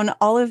down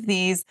all of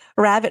these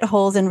rabbit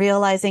holes and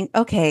realizing,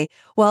 okay,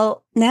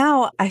 well,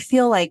 now I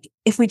feel like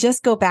if we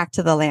just go back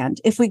to the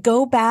land, if we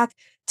go back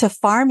to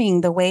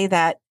farming the way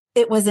that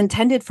it was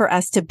intended for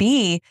us to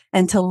be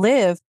and to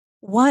live,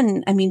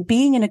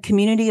 being in a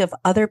community of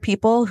other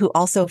people who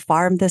also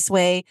farm this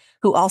way,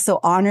 who also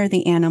honor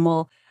the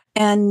animal,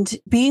 and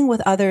being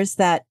with others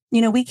that,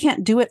 we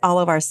can't do it all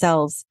of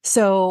ourselves.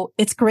 So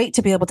it's great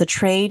to be able to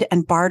trade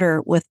and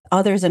barter with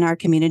others in our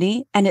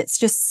community. And it's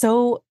just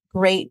so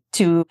great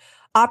to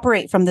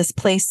operate from this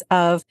place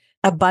of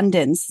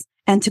abundance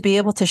and to be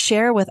able to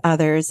share with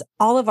others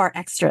all of our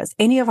extras,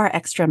 any of our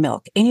extra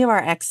milk, any of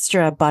our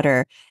extra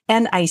butter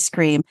and ice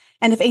cream.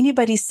 And if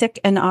anybody's sick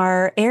in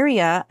our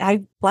area,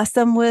 I bless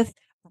them with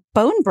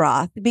bone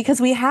broth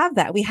because we have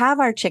that. We have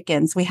our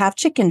chickens. We have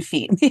chicken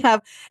feet. We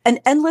have an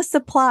endless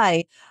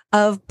supply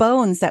of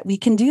bones that we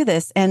can do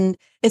this. And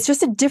it's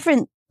just a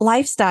different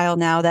lifestyle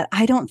now that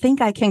I don't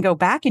think I can go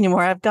back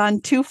anymore. I've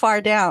gone too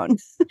far down.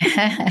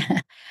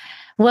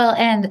 Well,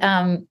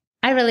 and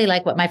I really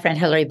like what my friend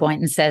Hilary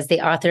Boynton says,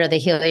 the author of the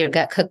Heal Your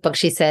Gut cookbook.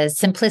 She says,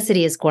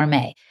 simplicity is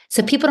gourmet.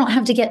 So people don't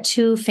have to get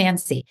too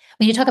fancy.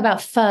 When you talk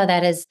about pho,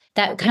 that is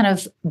that kind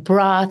of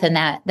broth and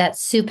that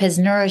soup has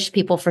nourished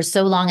people for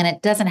so long, and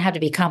it doesn't have to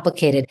be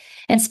complicated.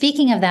 And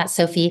speaking of that,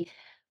 Sophie,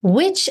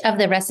 which of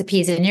the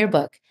recipes in your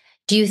book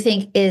do you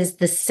think is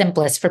the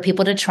simplest for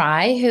people to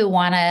try who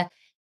want to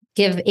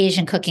give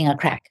Asian cooking a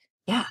crack?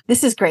 Yeah,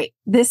 this is great.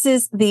 This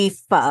is the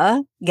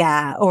pho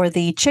ga, or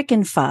the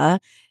chicken pho,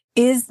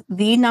 is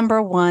the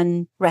number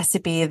one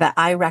recipe that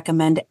I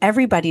recommend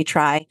everybody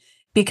try,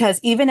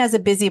 because even as a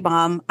busy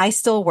mom, I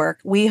still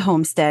work. We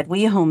homestead,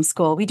 we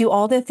homeschool, we do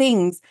all the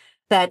things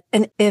that,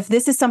 and if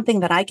this is something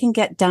that I can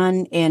get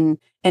done in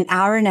an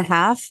hour and a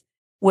half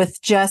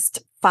with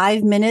just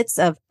 5 minutes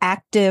of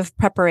active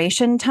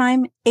preparation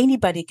time,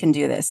 anybody can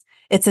do this.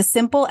 It's as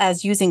simple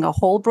as using a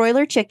whole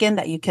broiler chicken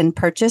that you can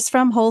purchase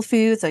from Whole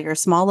Foods or your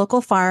small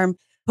local farm,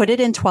 put it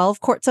in 12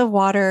 quarts of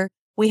water.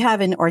 We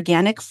have an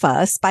organic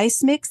pho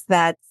spice mix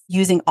that's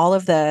using all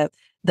of the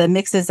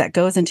mixes that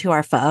goes into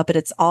our pho, but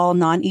it's all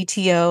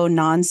non-ETO,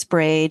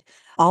 non-sprayed,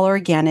 all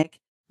organic.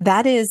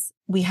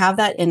 We have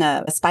that in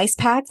a spice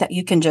pack that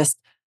you can just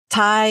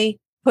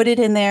put it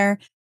in there,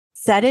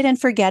 set it and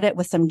forget it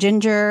with some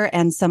ginger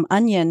and some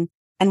onion.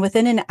 And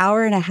within an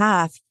hour and a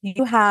half,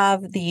 you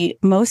have the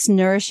most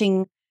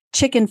nourishing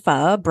chicken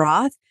pho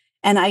broth.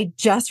 And I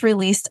just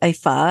released a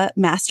pho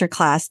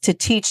masterclass to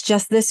teach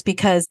just this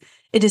because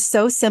it is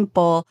so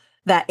simple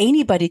that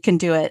anybody can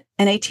do it.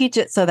 And I teach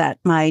it so that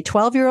my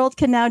 12-year-old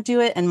can now do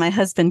it and my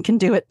husband can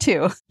do it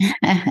too.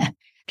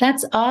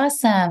 That's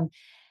awesome.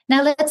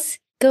 Now let's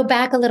go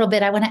back a little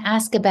bit. I want to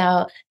ask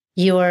about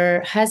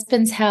your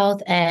husband's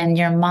health and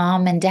your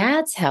mom and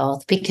dad's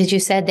health, because you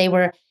said they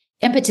were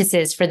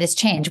impetuses for this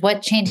change.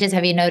 What changes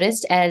have you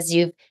noticed as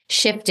you've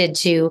shifted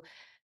to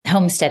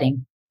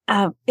homesteading?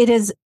 It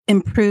has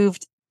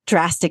improved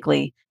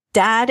drastically.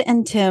 Dad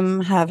and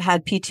Tim have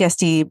had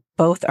PTSD.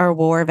 Both are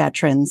war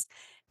veterans.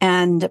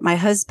 And my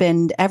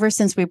husband, ever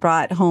since we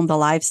brought home the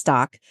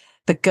livestock,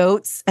 the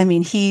goats. I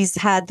mean, he's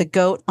had the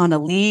goat on a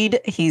lead.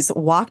 He's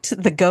walked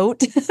the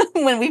goat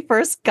when we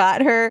first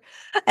got her.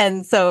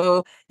 And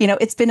so,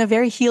 it's been a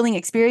very healing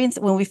experience.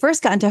 When we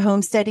first got into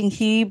homesteading,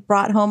 he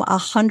brought home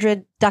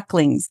 100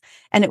 ducklings.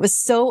 And it was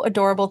so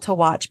adorable to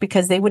watch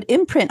because they would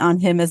imprint on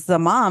him as the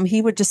mom.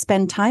 He would just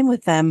spend time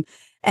with them.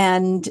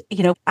 And,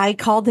 I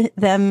called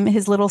them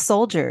his little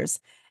soldiers.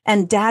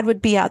 And Dad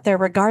would be out there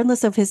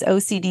regardless of his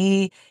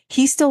OCD.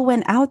 He still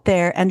went out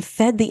there and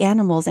fed the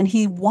animals, and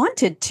he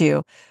wanted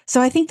to.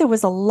 So I think there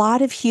was a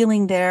lot of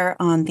healing there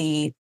on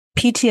the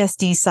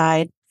PTSD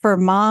side. For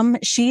Mom,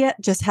 she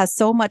just has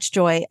so much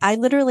joy. I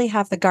literally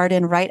have the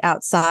garden right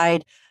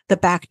outside the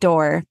back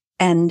door,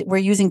 and we're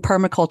using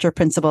permaculture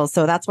principles.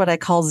 So that's what I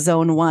call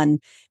zone 1,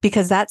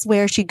 because that's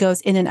where she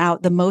goes in and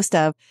out the most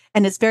of.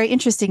 And it's very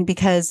interesting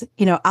because,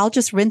 I'll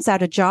just rinse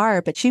out a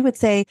jar, but she would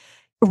say,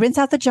 rinse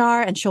out the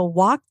jar, and she'll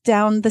walk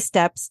down the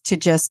steps to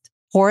just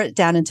pour it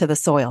down into the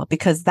soil,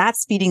 because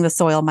that's feeding the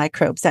soil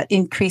microbes. That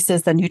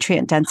increases the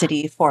nutrient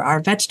density for our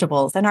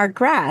vegetables and our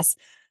grass.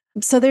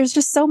 So there's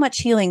just so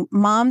much healing.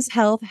 Mom's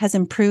health has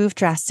improved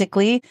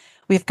drastically.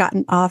 We've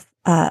gotten off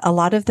a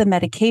lot of the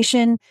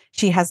medication.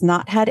 She has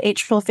not had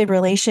atrial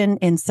fibrillation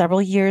in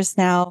several years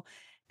now,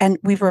 and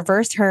we've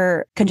reversed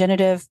her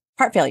congenitive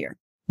heart failure.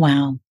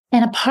 Wow.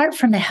 And apart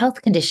from the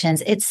health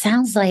conditions, it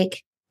sounds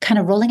like kind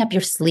of rolling up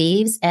your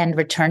sleeves and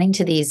returning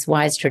to these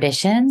wise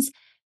traditions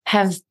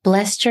have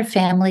blessed your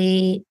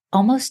family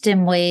almost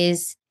in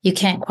ways you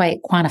can't quite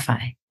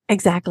quantify.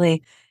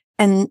 Exactly.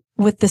 And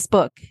with this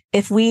book,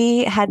 if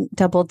we hadn't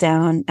doubled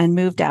down and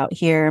moved out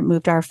here,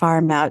 moved our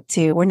farm out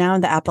we're now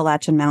in the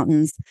Appalachian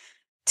Mountains,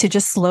 to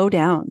just slow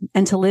down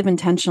and to live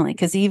intentionally.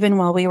 Because even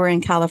while we were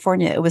in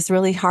California, it was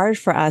really hard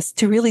for us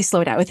to really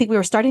slow down. I think we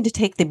were starting to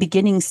take the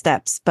beginning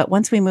steps, but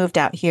once we moved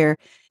out here,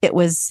 it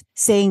was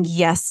saying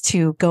yes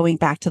to going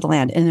back to the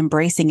land and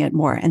embracing it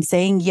more, and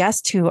saying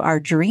yes to our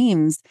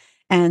dreams,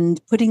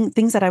 and putting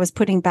things that I was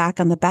putting back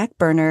on the back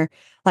burner,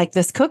 like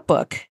this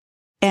cookbook.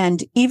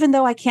 And even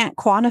though I can't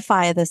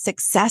quantify the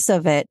success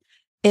of it,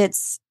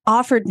 it's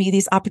offered me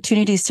these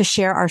opportunities to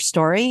share our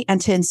story and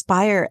to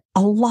inspire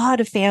a lot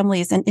of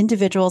families and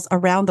individuals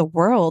around the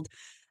world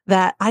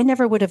that I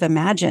never would have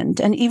imagined.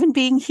 And even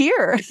being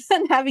here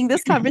and having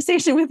this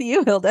conversation with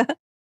you, Hilda.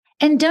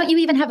 And don't you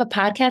even have a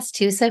podcast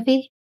too,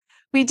 Sophie?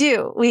 We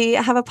do. We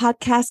have a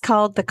podcast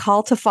called The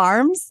Call to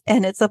Farms,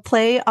 and it's a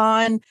play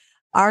on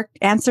our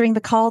answering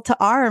the call to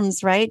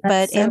arms, right?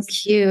 That's so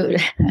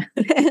cute.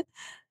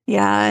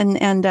 Yeah.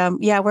 And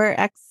we're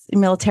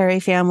ex-military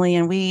family,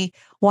 and we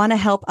want to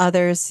help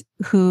others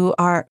who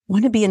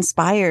want to be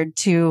inspired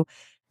to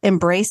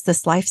embrace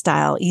this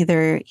lifestyle,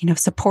 either,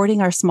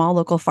 supporting our small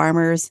local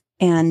farmers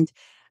and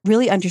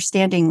really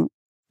understanding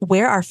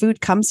where our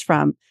food comes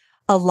from.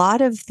 A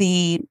lot of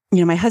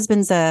my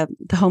husband's the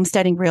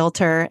homesteading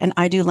realtor, and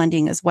I do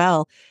lending as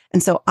well.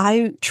 And so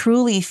I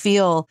truly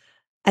feel,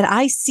 and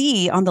I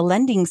see on the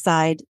lending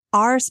side,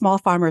 our small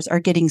farmers are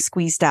getting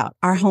squeezed out,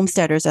 our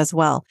homesteaders as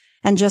well.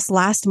 And just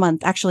last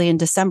month, actually in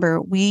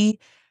December, we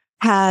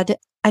had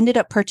ended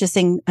up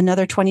purchasing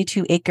another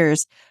 22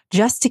 acres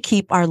just to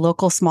keep our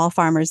local small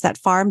farmers that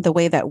farm the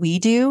way that we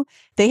do.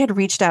 They had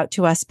reached out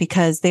to us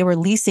because they were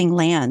leasing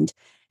land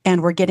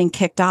and were getting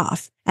kicked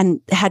off, and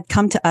had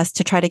come to us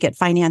to try to get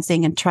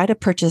financing and try to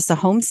purchase a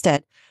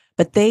homestead.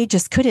 But they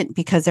just couldn't,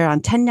 because they're on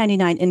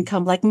 1099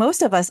 income like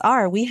most of us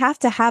are. We have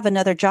to have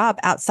another job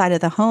outside of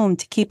the home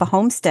to keep a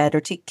homestead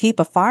or to keep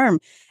a farm,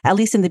 at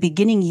least in the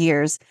beginning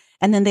years.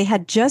 And then they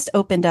had just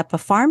opened up a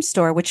farm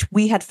store, which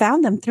we had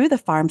found them through the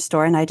farm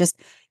store. And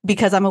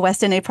because I'm a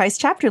Weston A. Price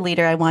chapter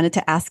leader, I wanted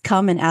to ask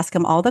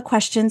them all the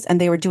questions, and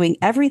they were doing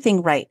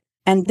everything right.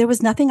 And there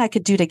was nothing I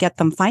could do to get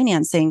them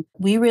financing.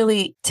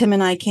 Tim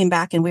and I came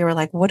back and we were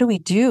like, what do we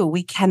do?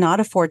 We cannot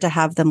afford to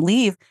have them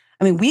leave.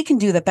 I mean, we can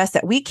do the best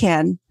that we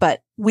can,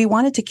 but we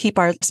wanted to keep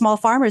our small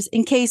farmers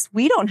in case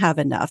we don't have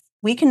enough.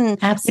 We can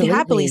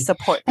happily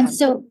support them. And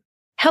so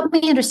help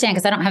me understand,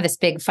 because I don't have this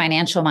big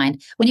financial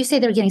mind. When you say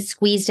they're getting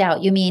squeezed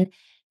out, you mean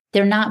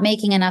they're not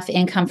making enough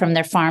income from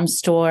their farm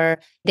store.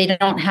 They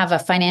don't have a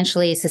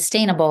financially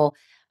sustainable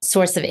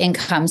source of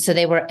income, so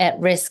they were at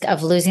risk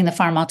of losing the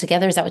farm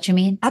altogether. Is that what you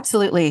mean?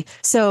 Absolutely.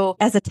 So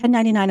as a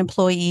 1099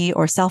 employee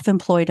or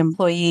self-employed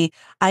employee,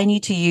 I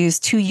need to use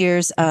 2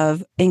 years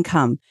of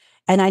income,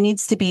 and I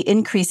needs to be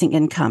increasing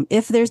income.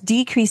 If there's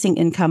decreasing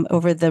income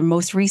over the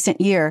most recent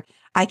year,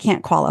 I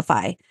can't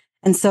qualify.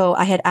 And so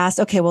I had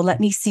asked, okay, well, let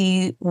me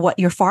see what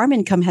your farm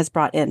income has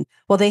brought in.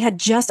 Well, they had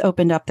just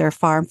opened up their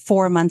farm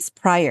 4 months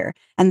prior,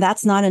 and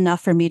that's not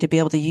enough for me to be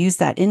able to use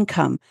that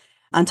income.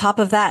 On top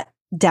of that,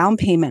 down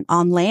payment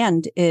on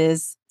land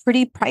is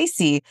pretty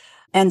pricey.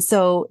 And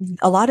so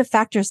a lot of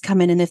factors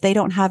come in, and if they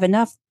don't have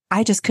enough,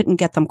 I just couldn't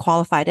get them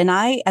qualified. And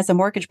I, as a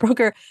mortgage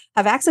broker,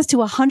 have access to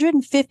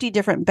 150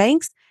 different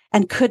banks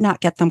and could not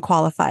get them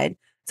qualified.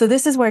 So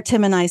this is where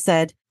Tim and I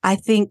said, I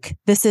think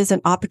this is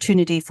an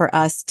opportunity for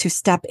us to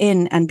step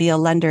in and be a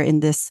lender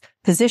in this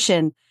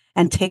position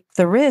and take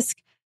the risk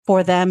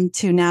for them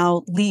to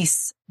now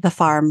lease the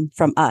farm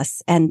from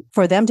us and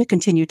for them to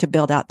continue to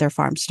build out their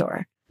farm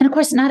store. And of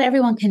course, not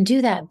everyone can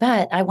do that.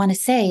 But I want to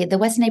say the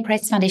Weston A.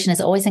 Price Foundation is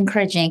always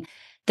encouraging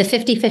the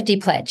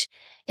 50-50 pledge,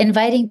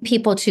 inviting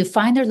people to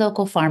find their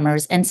local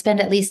farmers and spend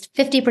at least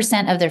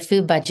 50% of their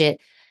food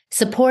budget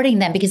supporting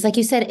them. Because like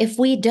you said, if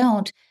we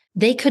don't,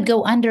 they could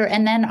go under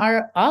and then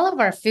all of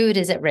our food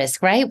is at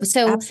risk, right?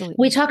 So Absolutely.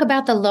 we talk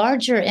about the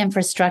larger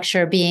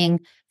infrastructure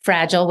being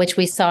fragile, which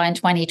we saw in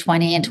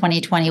 2020 and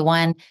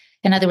 2021.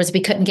 In other words,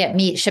 we couldn't get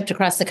meat shipped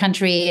across the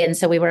country. And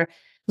so we were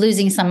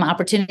losing some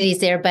opportunities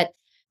there. But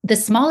the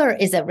smaller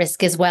is at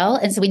risk as well.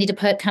 And so we need to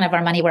put kind of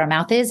our money where our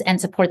mouth is and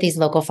support these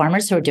local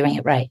farmers who are doing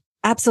it right.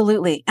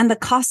 Absolutely. And the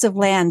cost of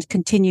land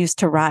continues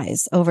to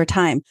rise over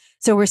time.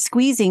 So we're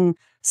squeezing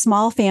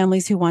small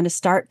families who want to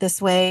start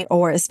this way,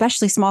 or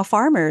especially small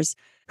farmers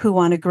who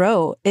want to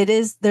grow.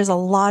 There's a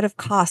lot of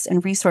costs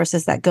and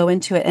resources that go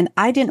into it. And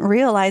I didn't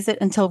realize it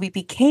until we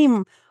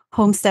became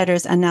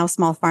homesteaders and now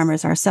small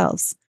farmers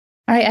ourselves.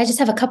 All right. I just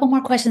have a couple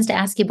more questions to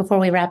ask you before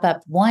we wrap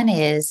up. One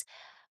is,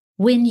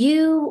 when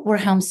you were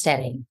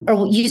homesteading,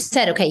 or you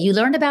said, okay, you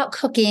learned about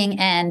cooking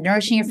and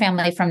nourishing your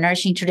family from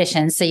Nourishing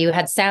Traditions. So you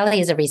had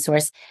Sally as a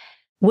resource.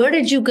 Where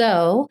did you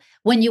go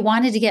when you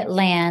wanted to get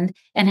land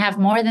and have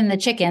more than the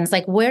chickens?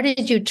 Like, where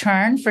did you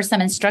turn for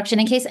some instruction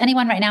in case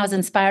anyone right now is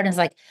inspired and is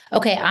like,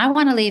 okay, I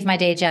want to leave my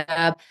day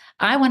job.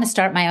 I want to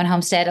start my own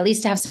homestead, at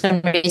least have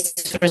some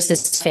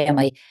resources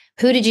family.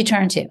 Who did you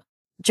turn to?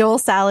 Joel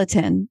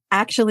Salatin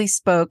actually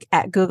spoke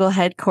at Google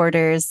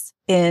headquarters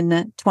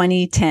in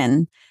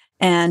 2010.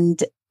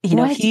 And,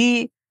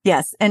 he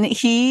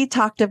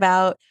talked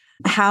about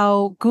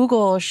how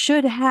Google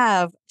should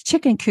have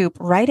chicken coop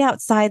right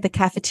outside the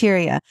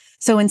cafeteria.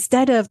 So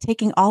instead of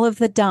taking all of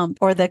the dump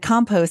or the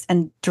compost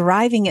and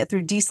driving it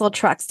through diesel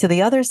trucks to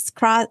the other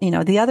side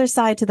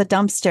to the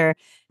dumpster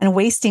and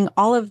wasting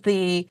all of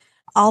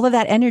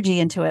that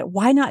energy into it,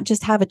 why not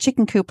just have a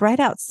chicken coop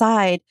right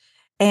outside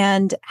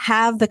and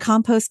have the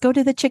compost go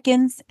to the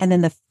chickens, and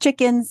then the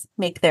chickens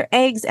make their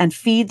eggs and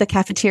feed the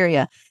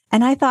cafeteria?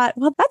 And I thought,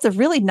 well, that's a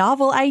really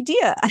novel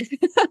idea.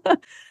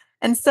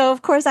 And so,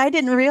 of course, I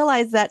didn't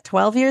realize that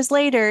 12 years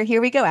later, here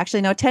we go.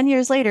 Actually, no, 10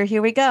 years later,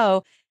 here we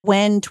go.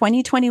 When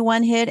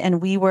 2021 hit and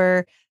we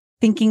were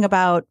thinking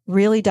about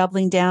really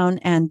doubling down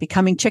and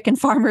becoming chicken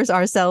farmers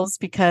ourselves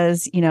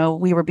because,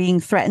 we were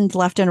being threatened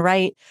left and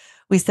right,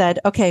 we said,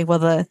 okay,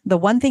 well, the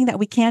one thing that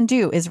we can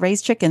do is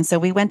raise chickens. So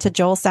we went to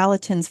Joel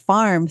Salatin's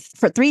farm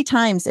for 3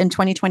 times in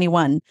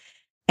 2021.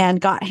 And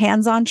got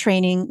hands-on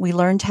training. We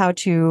learned how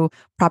to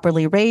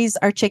properly raise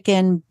our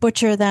chicken,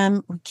 butcher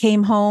them. We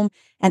came home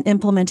and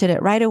implemented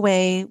it right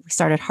away. We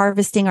started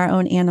harvesting our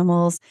own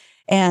animals.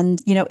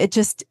 And, it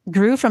just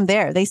grew from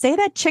there. They say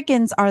that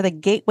chickens are the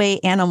gateway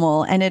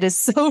animal, and it is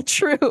so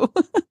true.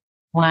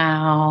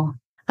 Wow.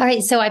 All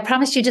right. So I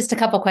promised you just a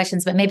couple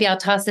questions, but maybe I'll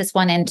toss this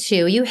one in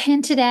too. You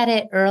hinted at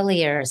it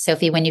earlier,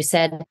 Sophie, when you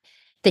said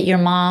that your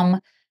mom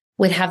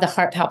would have the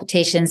heart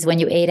palpitations when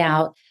you ate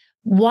out.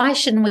 Why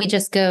shouldn't we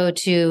just go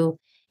to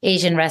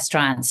Asian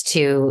restaurants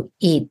to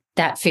eat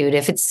that food?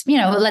 If it's,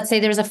 let's say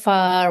there's a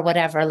pho or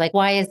whatever, like,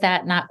 why is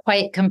that not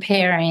quite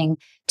comparing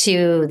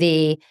to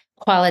the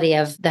quality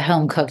of the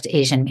home cooked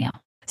Asian meal?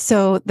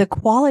 So the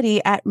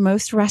quality at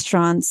most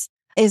restaurants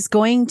is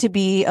going to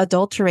be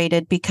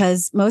adulterated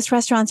because most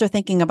restaurants are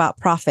thinking about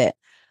profit.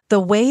 The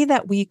way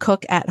that we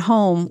cook at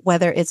home,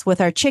 whether it's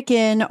with our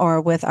chicken or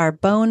with our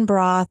bone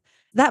broth,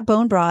 that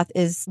bone broth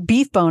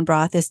beef bone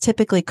broth is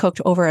typically cooked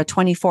over a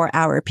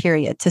 24-hour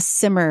period to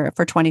simmer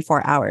for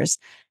 24 hours.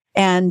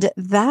 And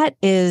that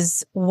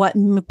is what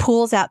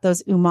pulls out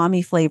those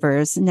umami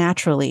flavors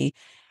naturally.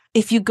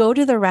 If you go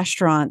to the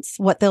restaurants,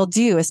 what they'll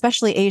do,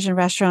 especially Asian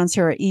restaurants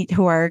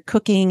who are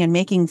cooking and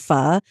making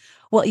pho,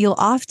 what you'll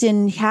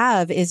often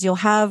have is you'll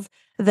have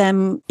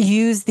them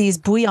use these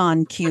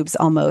bouillon cubes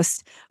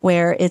almost,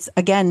 where it's,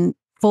 again,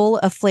 full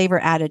of flavor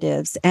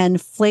additives and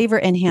flavor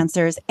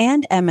enhancers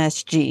and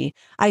MSG.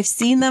 I've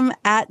seen them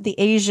at the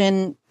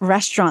Asian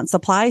restaurant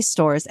supply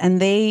stores,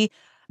 and they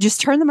just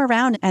turn them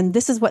around, and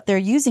this is what they're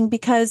using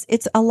because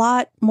it's a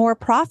lot more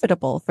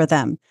profitable for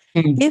them.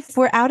 Mm-hmm. If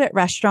we're out at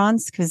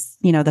restaurants, because,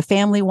 the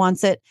family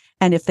wants it,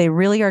 and if they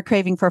really are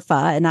craving for pho,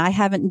 and I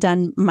haven't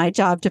done my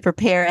job to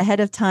prepare ahead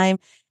of time,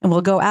 and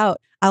we'll go out,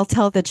 I'll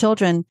tell the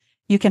children,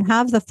 you can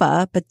have the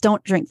pho, but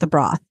don't drink the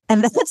broth.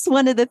 And that's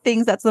one of the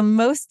things that's the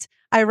most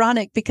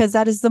ironic, because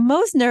that is the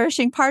most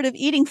nourishing part of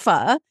eating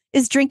pho,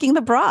 is drinking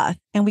the broth.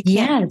 And we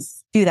can't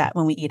do that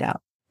when we eat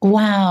out.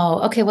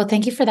 Wow. Okay. Well,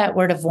 thank you for that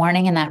word of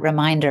warning and that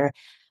reminder.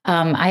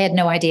 I had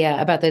no idea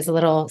about those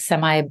little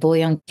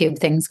semi-bouillon cube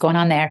things going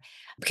on there,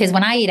 because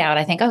when I eat out,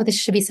 I think, oh, this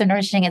should be so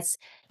nourishing. It's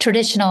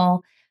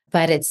traditional,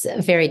 but it's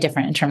very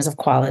different in terms of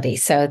quality.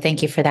 So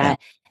thank you for that.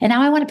 Yeah. And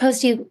now I want to pose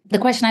to you the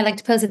question I like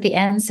to pose at the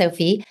end,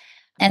 Sophie,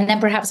 and then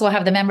perhaps we'll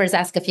have the members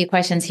ask a few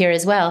questions here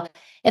as well.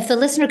 If the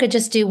listener could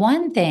just do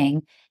one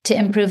thing to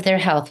improve their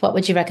health, what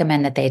would you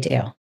recommend that they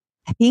do?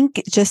 I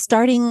think just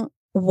starting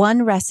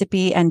one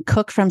recipe and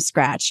cook from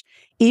scratch,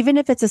 even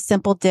if it's a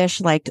simple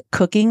dish like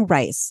cooking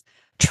rice,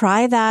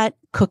 try that,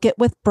 cook it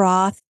with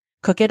broth,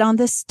 cook it on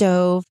the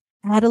stove,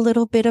 add a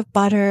little bit of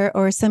butter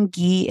or some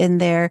ghee in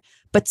there,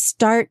 but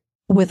start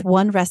with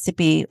one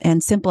recipe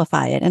and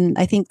simplify it. And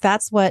I think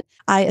that's what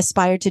I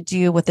aspire to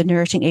do with the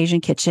Nourishing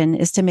Asian Kitchen,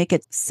 is to make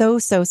it so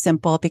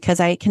simple, because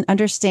I can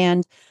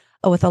understand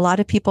with a lot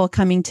of people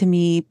coming to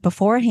me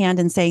beforehand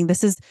and saying,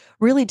 this is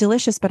really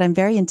delicious, but I'm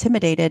very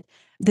intimidated.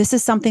 This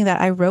is something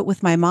that I wrote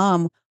with my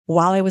mom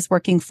while I was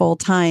working full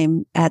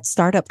time at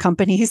startup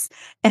companies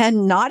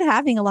and not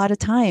having a lot of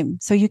time.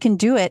 So you can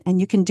do it, and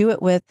you can do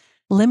it with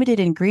limited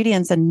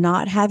ingredients and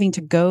not having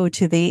to go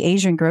to the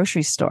Asian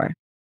grocery store.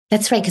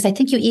 That's right. Because I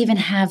think you even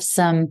have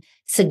some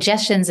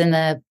suggestions in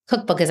the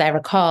cookbook, as I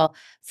recall,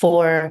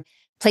 for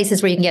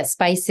places where you can get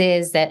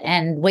spices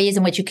and ways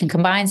in which you can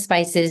combine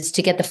spices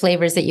to get the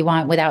flavors that you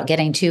want without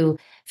getting too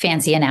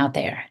fancy and out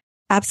there.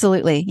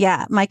 Absolutely.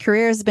 Yeah. My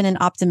career has been in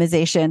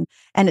optimization,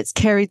 and it's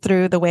carried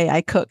through the way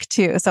I cook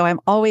too. So I'm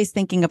always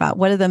thinking about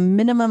what are the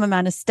minimum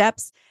amount of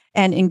steps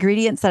and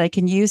ingredients that I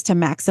can use to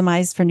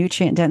maximize for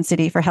nutrient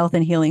density, for health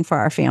and healing for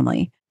our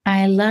family.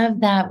 I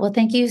love that. Well,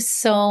 thank you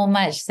so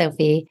much,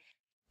 Sophie.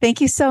 Thank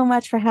you so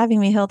much for having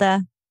me,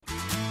 Hilda.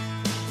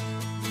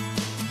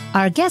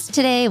 Our guest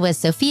today was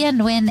Sophia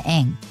Nguyen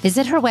Eng.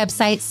 Visit her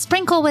website,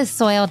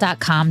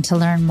 sprinklewithsoil.com, to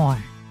learn more.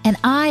 And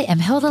I am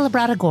Hilda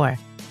Labrada-Gore,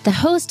 the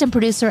host and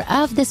producer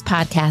of this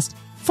podcast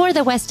for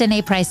the Weston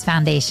A. Price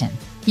Foundation.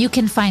 You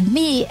can find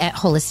me at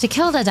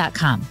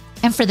holistichilda.com.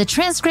 And for the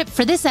transcript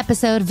for this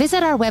episode,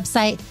 visit our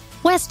website,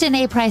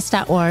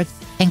 westonaprice.org,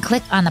 and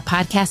click on the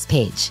podcast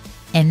page.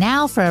 And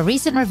now for a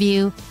recent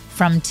review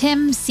from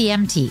Tim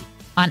CMT.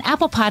 On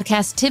Apple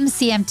Podcasts, Tim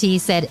CMT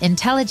said,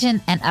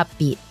 intelligent and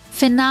upbeat.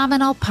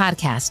 Phenomenal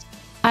podcast.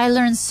 I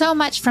learned so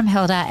much from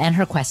Hilda and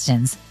her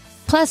questions.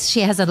 Plus,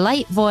 she has a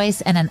light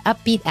voice and an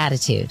upbeat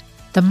attitude.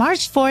 The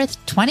March 4th,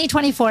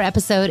 2024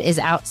 episode is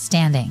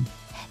outstanding.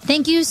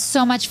 Thank you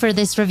so much for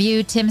this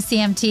review, Tim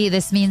CMT.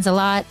 This means a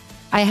lot.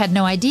 I had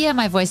no idea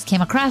my voice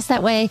came across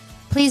that way.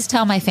 Please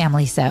tell my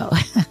family so.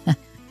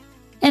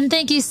 And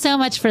thank you so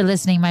much for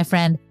listening, my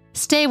friend.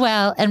 Stay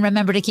well, and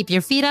remember to keep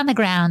your feet on the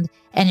ground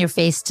and your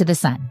face to the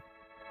sun.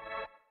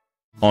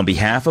 On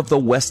behalf of the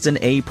Weston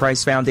A.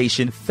 Price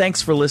Foundation,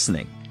 thanks for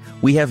listening.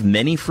 We have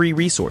many free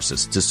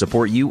resources to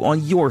support you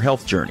on your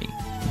health journey.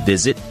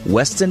 Visit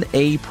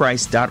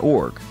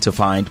westonaprice.org to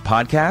find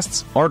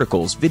podcasts,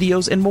 articles,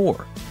 videos, and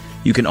more.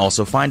 You can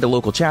also find a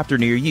local chapter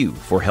near you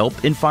for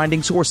help in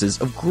finding sources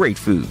of great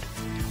food.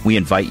 We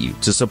invite you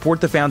to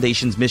support the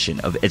Foundation's mission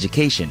of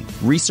education,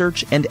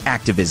 research, and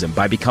activism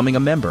by becoming a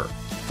member.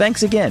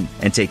 Thanks again,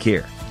 and take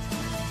care.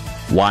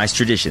 Wise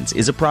Traditions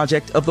is a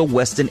project of the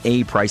Weston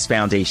A. Price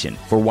Foundation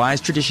for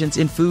wise traditions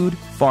in food,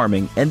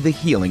 farming, and the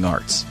healing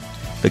arts.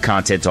 The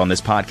content on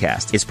this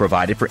podcast is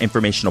provided for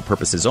informational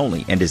purposes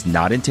only and is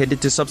not intended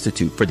to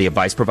substitute for the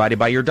advice provided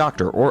by your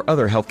doctor or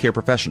other healthcare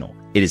professional.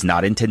 It is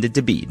not intended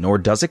to be, nor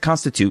does it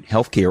constitute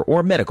healthcare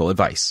or medical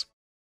advice.